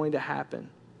things are going to happen.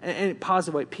 And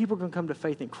positive way. People are going to come to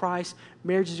faith in Christ.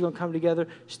 Marriages are going to come together.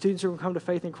 Students are going to come to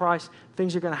faith in Christ.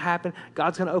 Things are going to happen.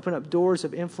 God's going to open up doors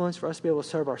of influence for us to be able to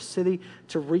serve our city,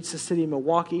 to reach the city of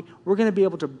Milwaukee. We're going to be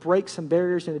able to break some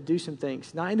barriers and to do some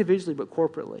things, not individually, but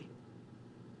corporately.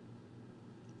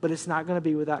 But it's not going to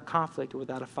be without conflict or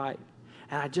without a fight.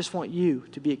 And I just want you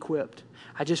to be equipped.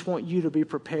 I just want you to be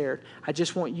prepared. I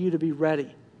just want you to be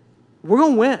ready. We're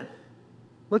going to win.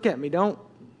 Look at me.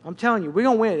 I'm telling you, we're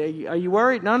going to win. Are you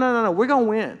worried? No. We're going to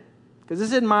win. Because this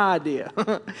isn't my idea.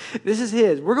 This is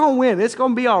His. We're going to win. It's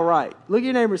going to be all right. Look at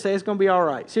your neighbor and say, it's going to be all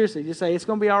right. Seriously, just say, it's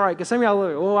going to be all right. Because some of y'all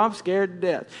look, I'm scared to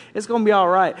death. It's going to be all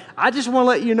right. I just want to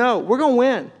let you know, we're going to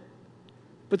win.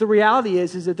 But the reality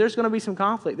is that there's going to be some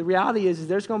conflict. The reality is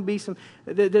there's going to be some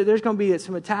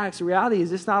attacks. The reality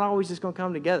is it's not always just going to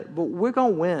come together. But we're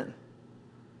going to win. I'm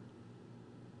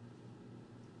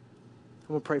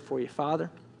going to pray for you.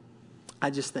 Father, I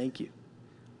just thank you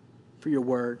for your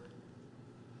word.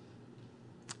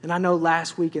 And I know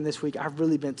last week and this week I've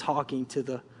really been talking to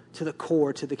the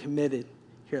core, to the committed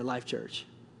here at Life Church.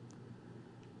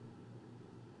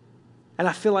 And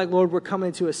I feel like, Lord, we're coming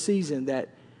into a season that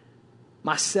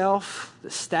myself, the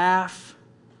staff,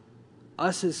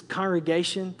 us as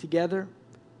congregation together,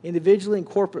 individually and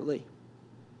corporately,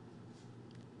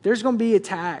 there's going to be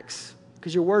attacks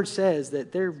because your word says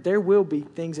that there will be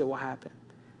things that will happen.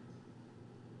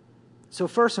 So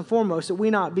first and foremost, that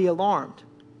we not be alarmed.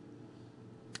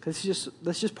 Because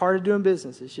that's just part of doing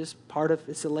business. It's just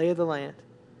it's the lay of the land.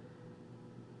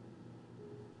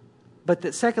 But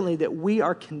that secondly, that we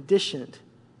are conditioned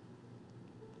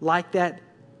like that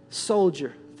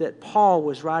soldier that Paul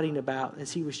was writing about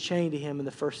as he was chained to him in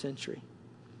the first century.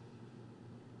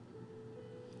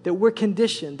 That we're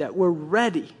conditioned, that we're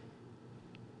ready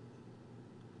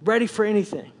for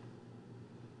anything,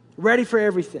 ready for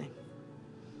everything.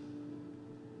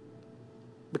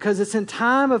 Because it's in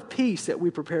time of peace that we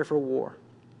prepare for war.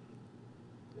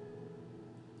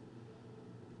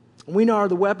 We know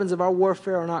the weapons of our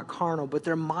warfare are not carnal, but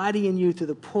they're mighty in you through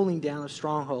the pulling down of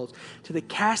strongholds, to the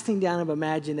casting down of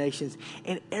imaginations,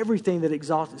 and everything that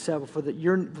exalts itself before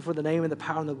the name and the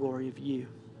power and the glory of you.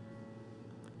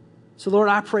 So, Lord,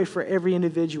 I pray for every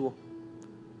individual,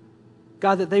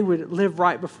 God, that they would live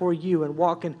right before you and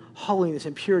walk in holiness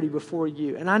and purity before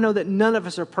you. And I know that none of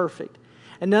us are perfect.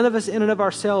 And none of us in and of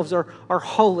ourselves are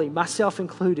holy, myself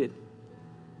included.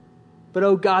 But,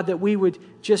 oh God, that we would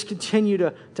just continue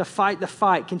to fight the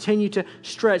fight, continue to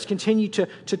stretch, continue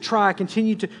to try,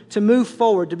 continue to move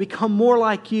forward, to become more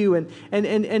like you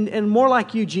and more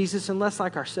like you, Jesus, and less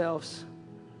like ourselves.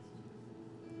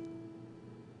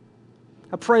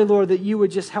 I pray, Lord, that you would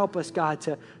just help us, God,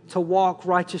 to walk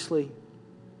righteously,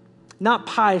 not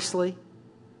piously,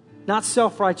 not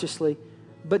self-righteously,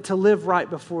 but to live right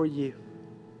before you.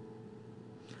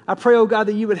 I pray, oh God,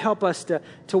 that you would help us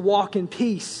to walk in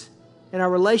peace in our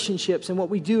relationships and what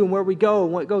we do and where we go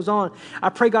and what goes on. I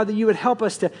pray, God, that you would help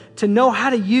us to know how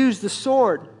to use the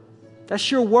sword.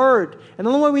 That's your word. And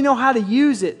the only way we know how to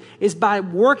use it is by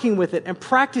working with it and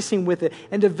practicing with it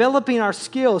and developing our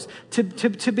skills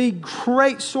to be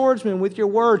great swordsmen with your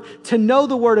word, to know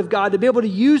the word of God, to be able to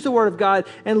use the word of God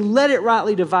and let it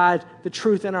rightly divide the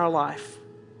truth in our life.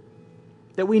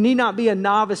 That we need not be a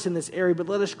novice in this area, but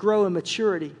let us grow in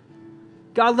maturity.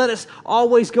 God, let us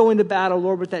always go into battle,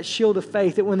 Lord, with that shield of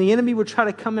faith, that when the enemy would try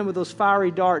to come in with those fiery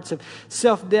darts of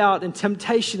self-doubt and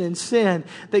temptation and sin,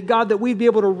 that God, that we'd be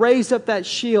able to raise up that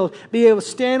shield, be able to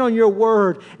stand on your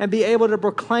word and be able to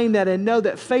proclaim that and know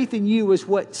that faith in you is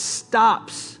what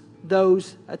stops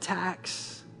those attacks.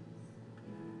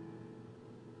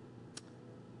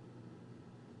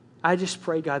 I just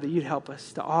pray, God, that you'd help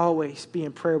us to always be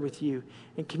in prayer with you,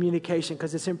 in communication,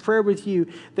 because it's in prayer with you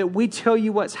that we tell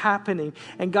you what's happening.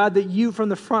 And God, that you from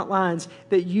the front lines,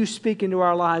 that you speak into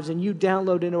our lives and you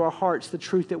download into our hearts the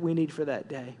truth that we need for that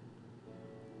day.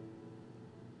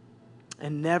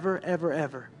 And never, ever,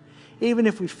 ever, even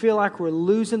if we feel like we're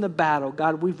losing the battle,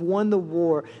 God, we've won the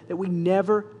war, that we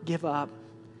never give up,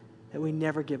 that we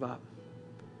never give up.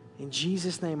 In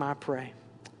Jesus' name I pray.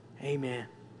 Amen.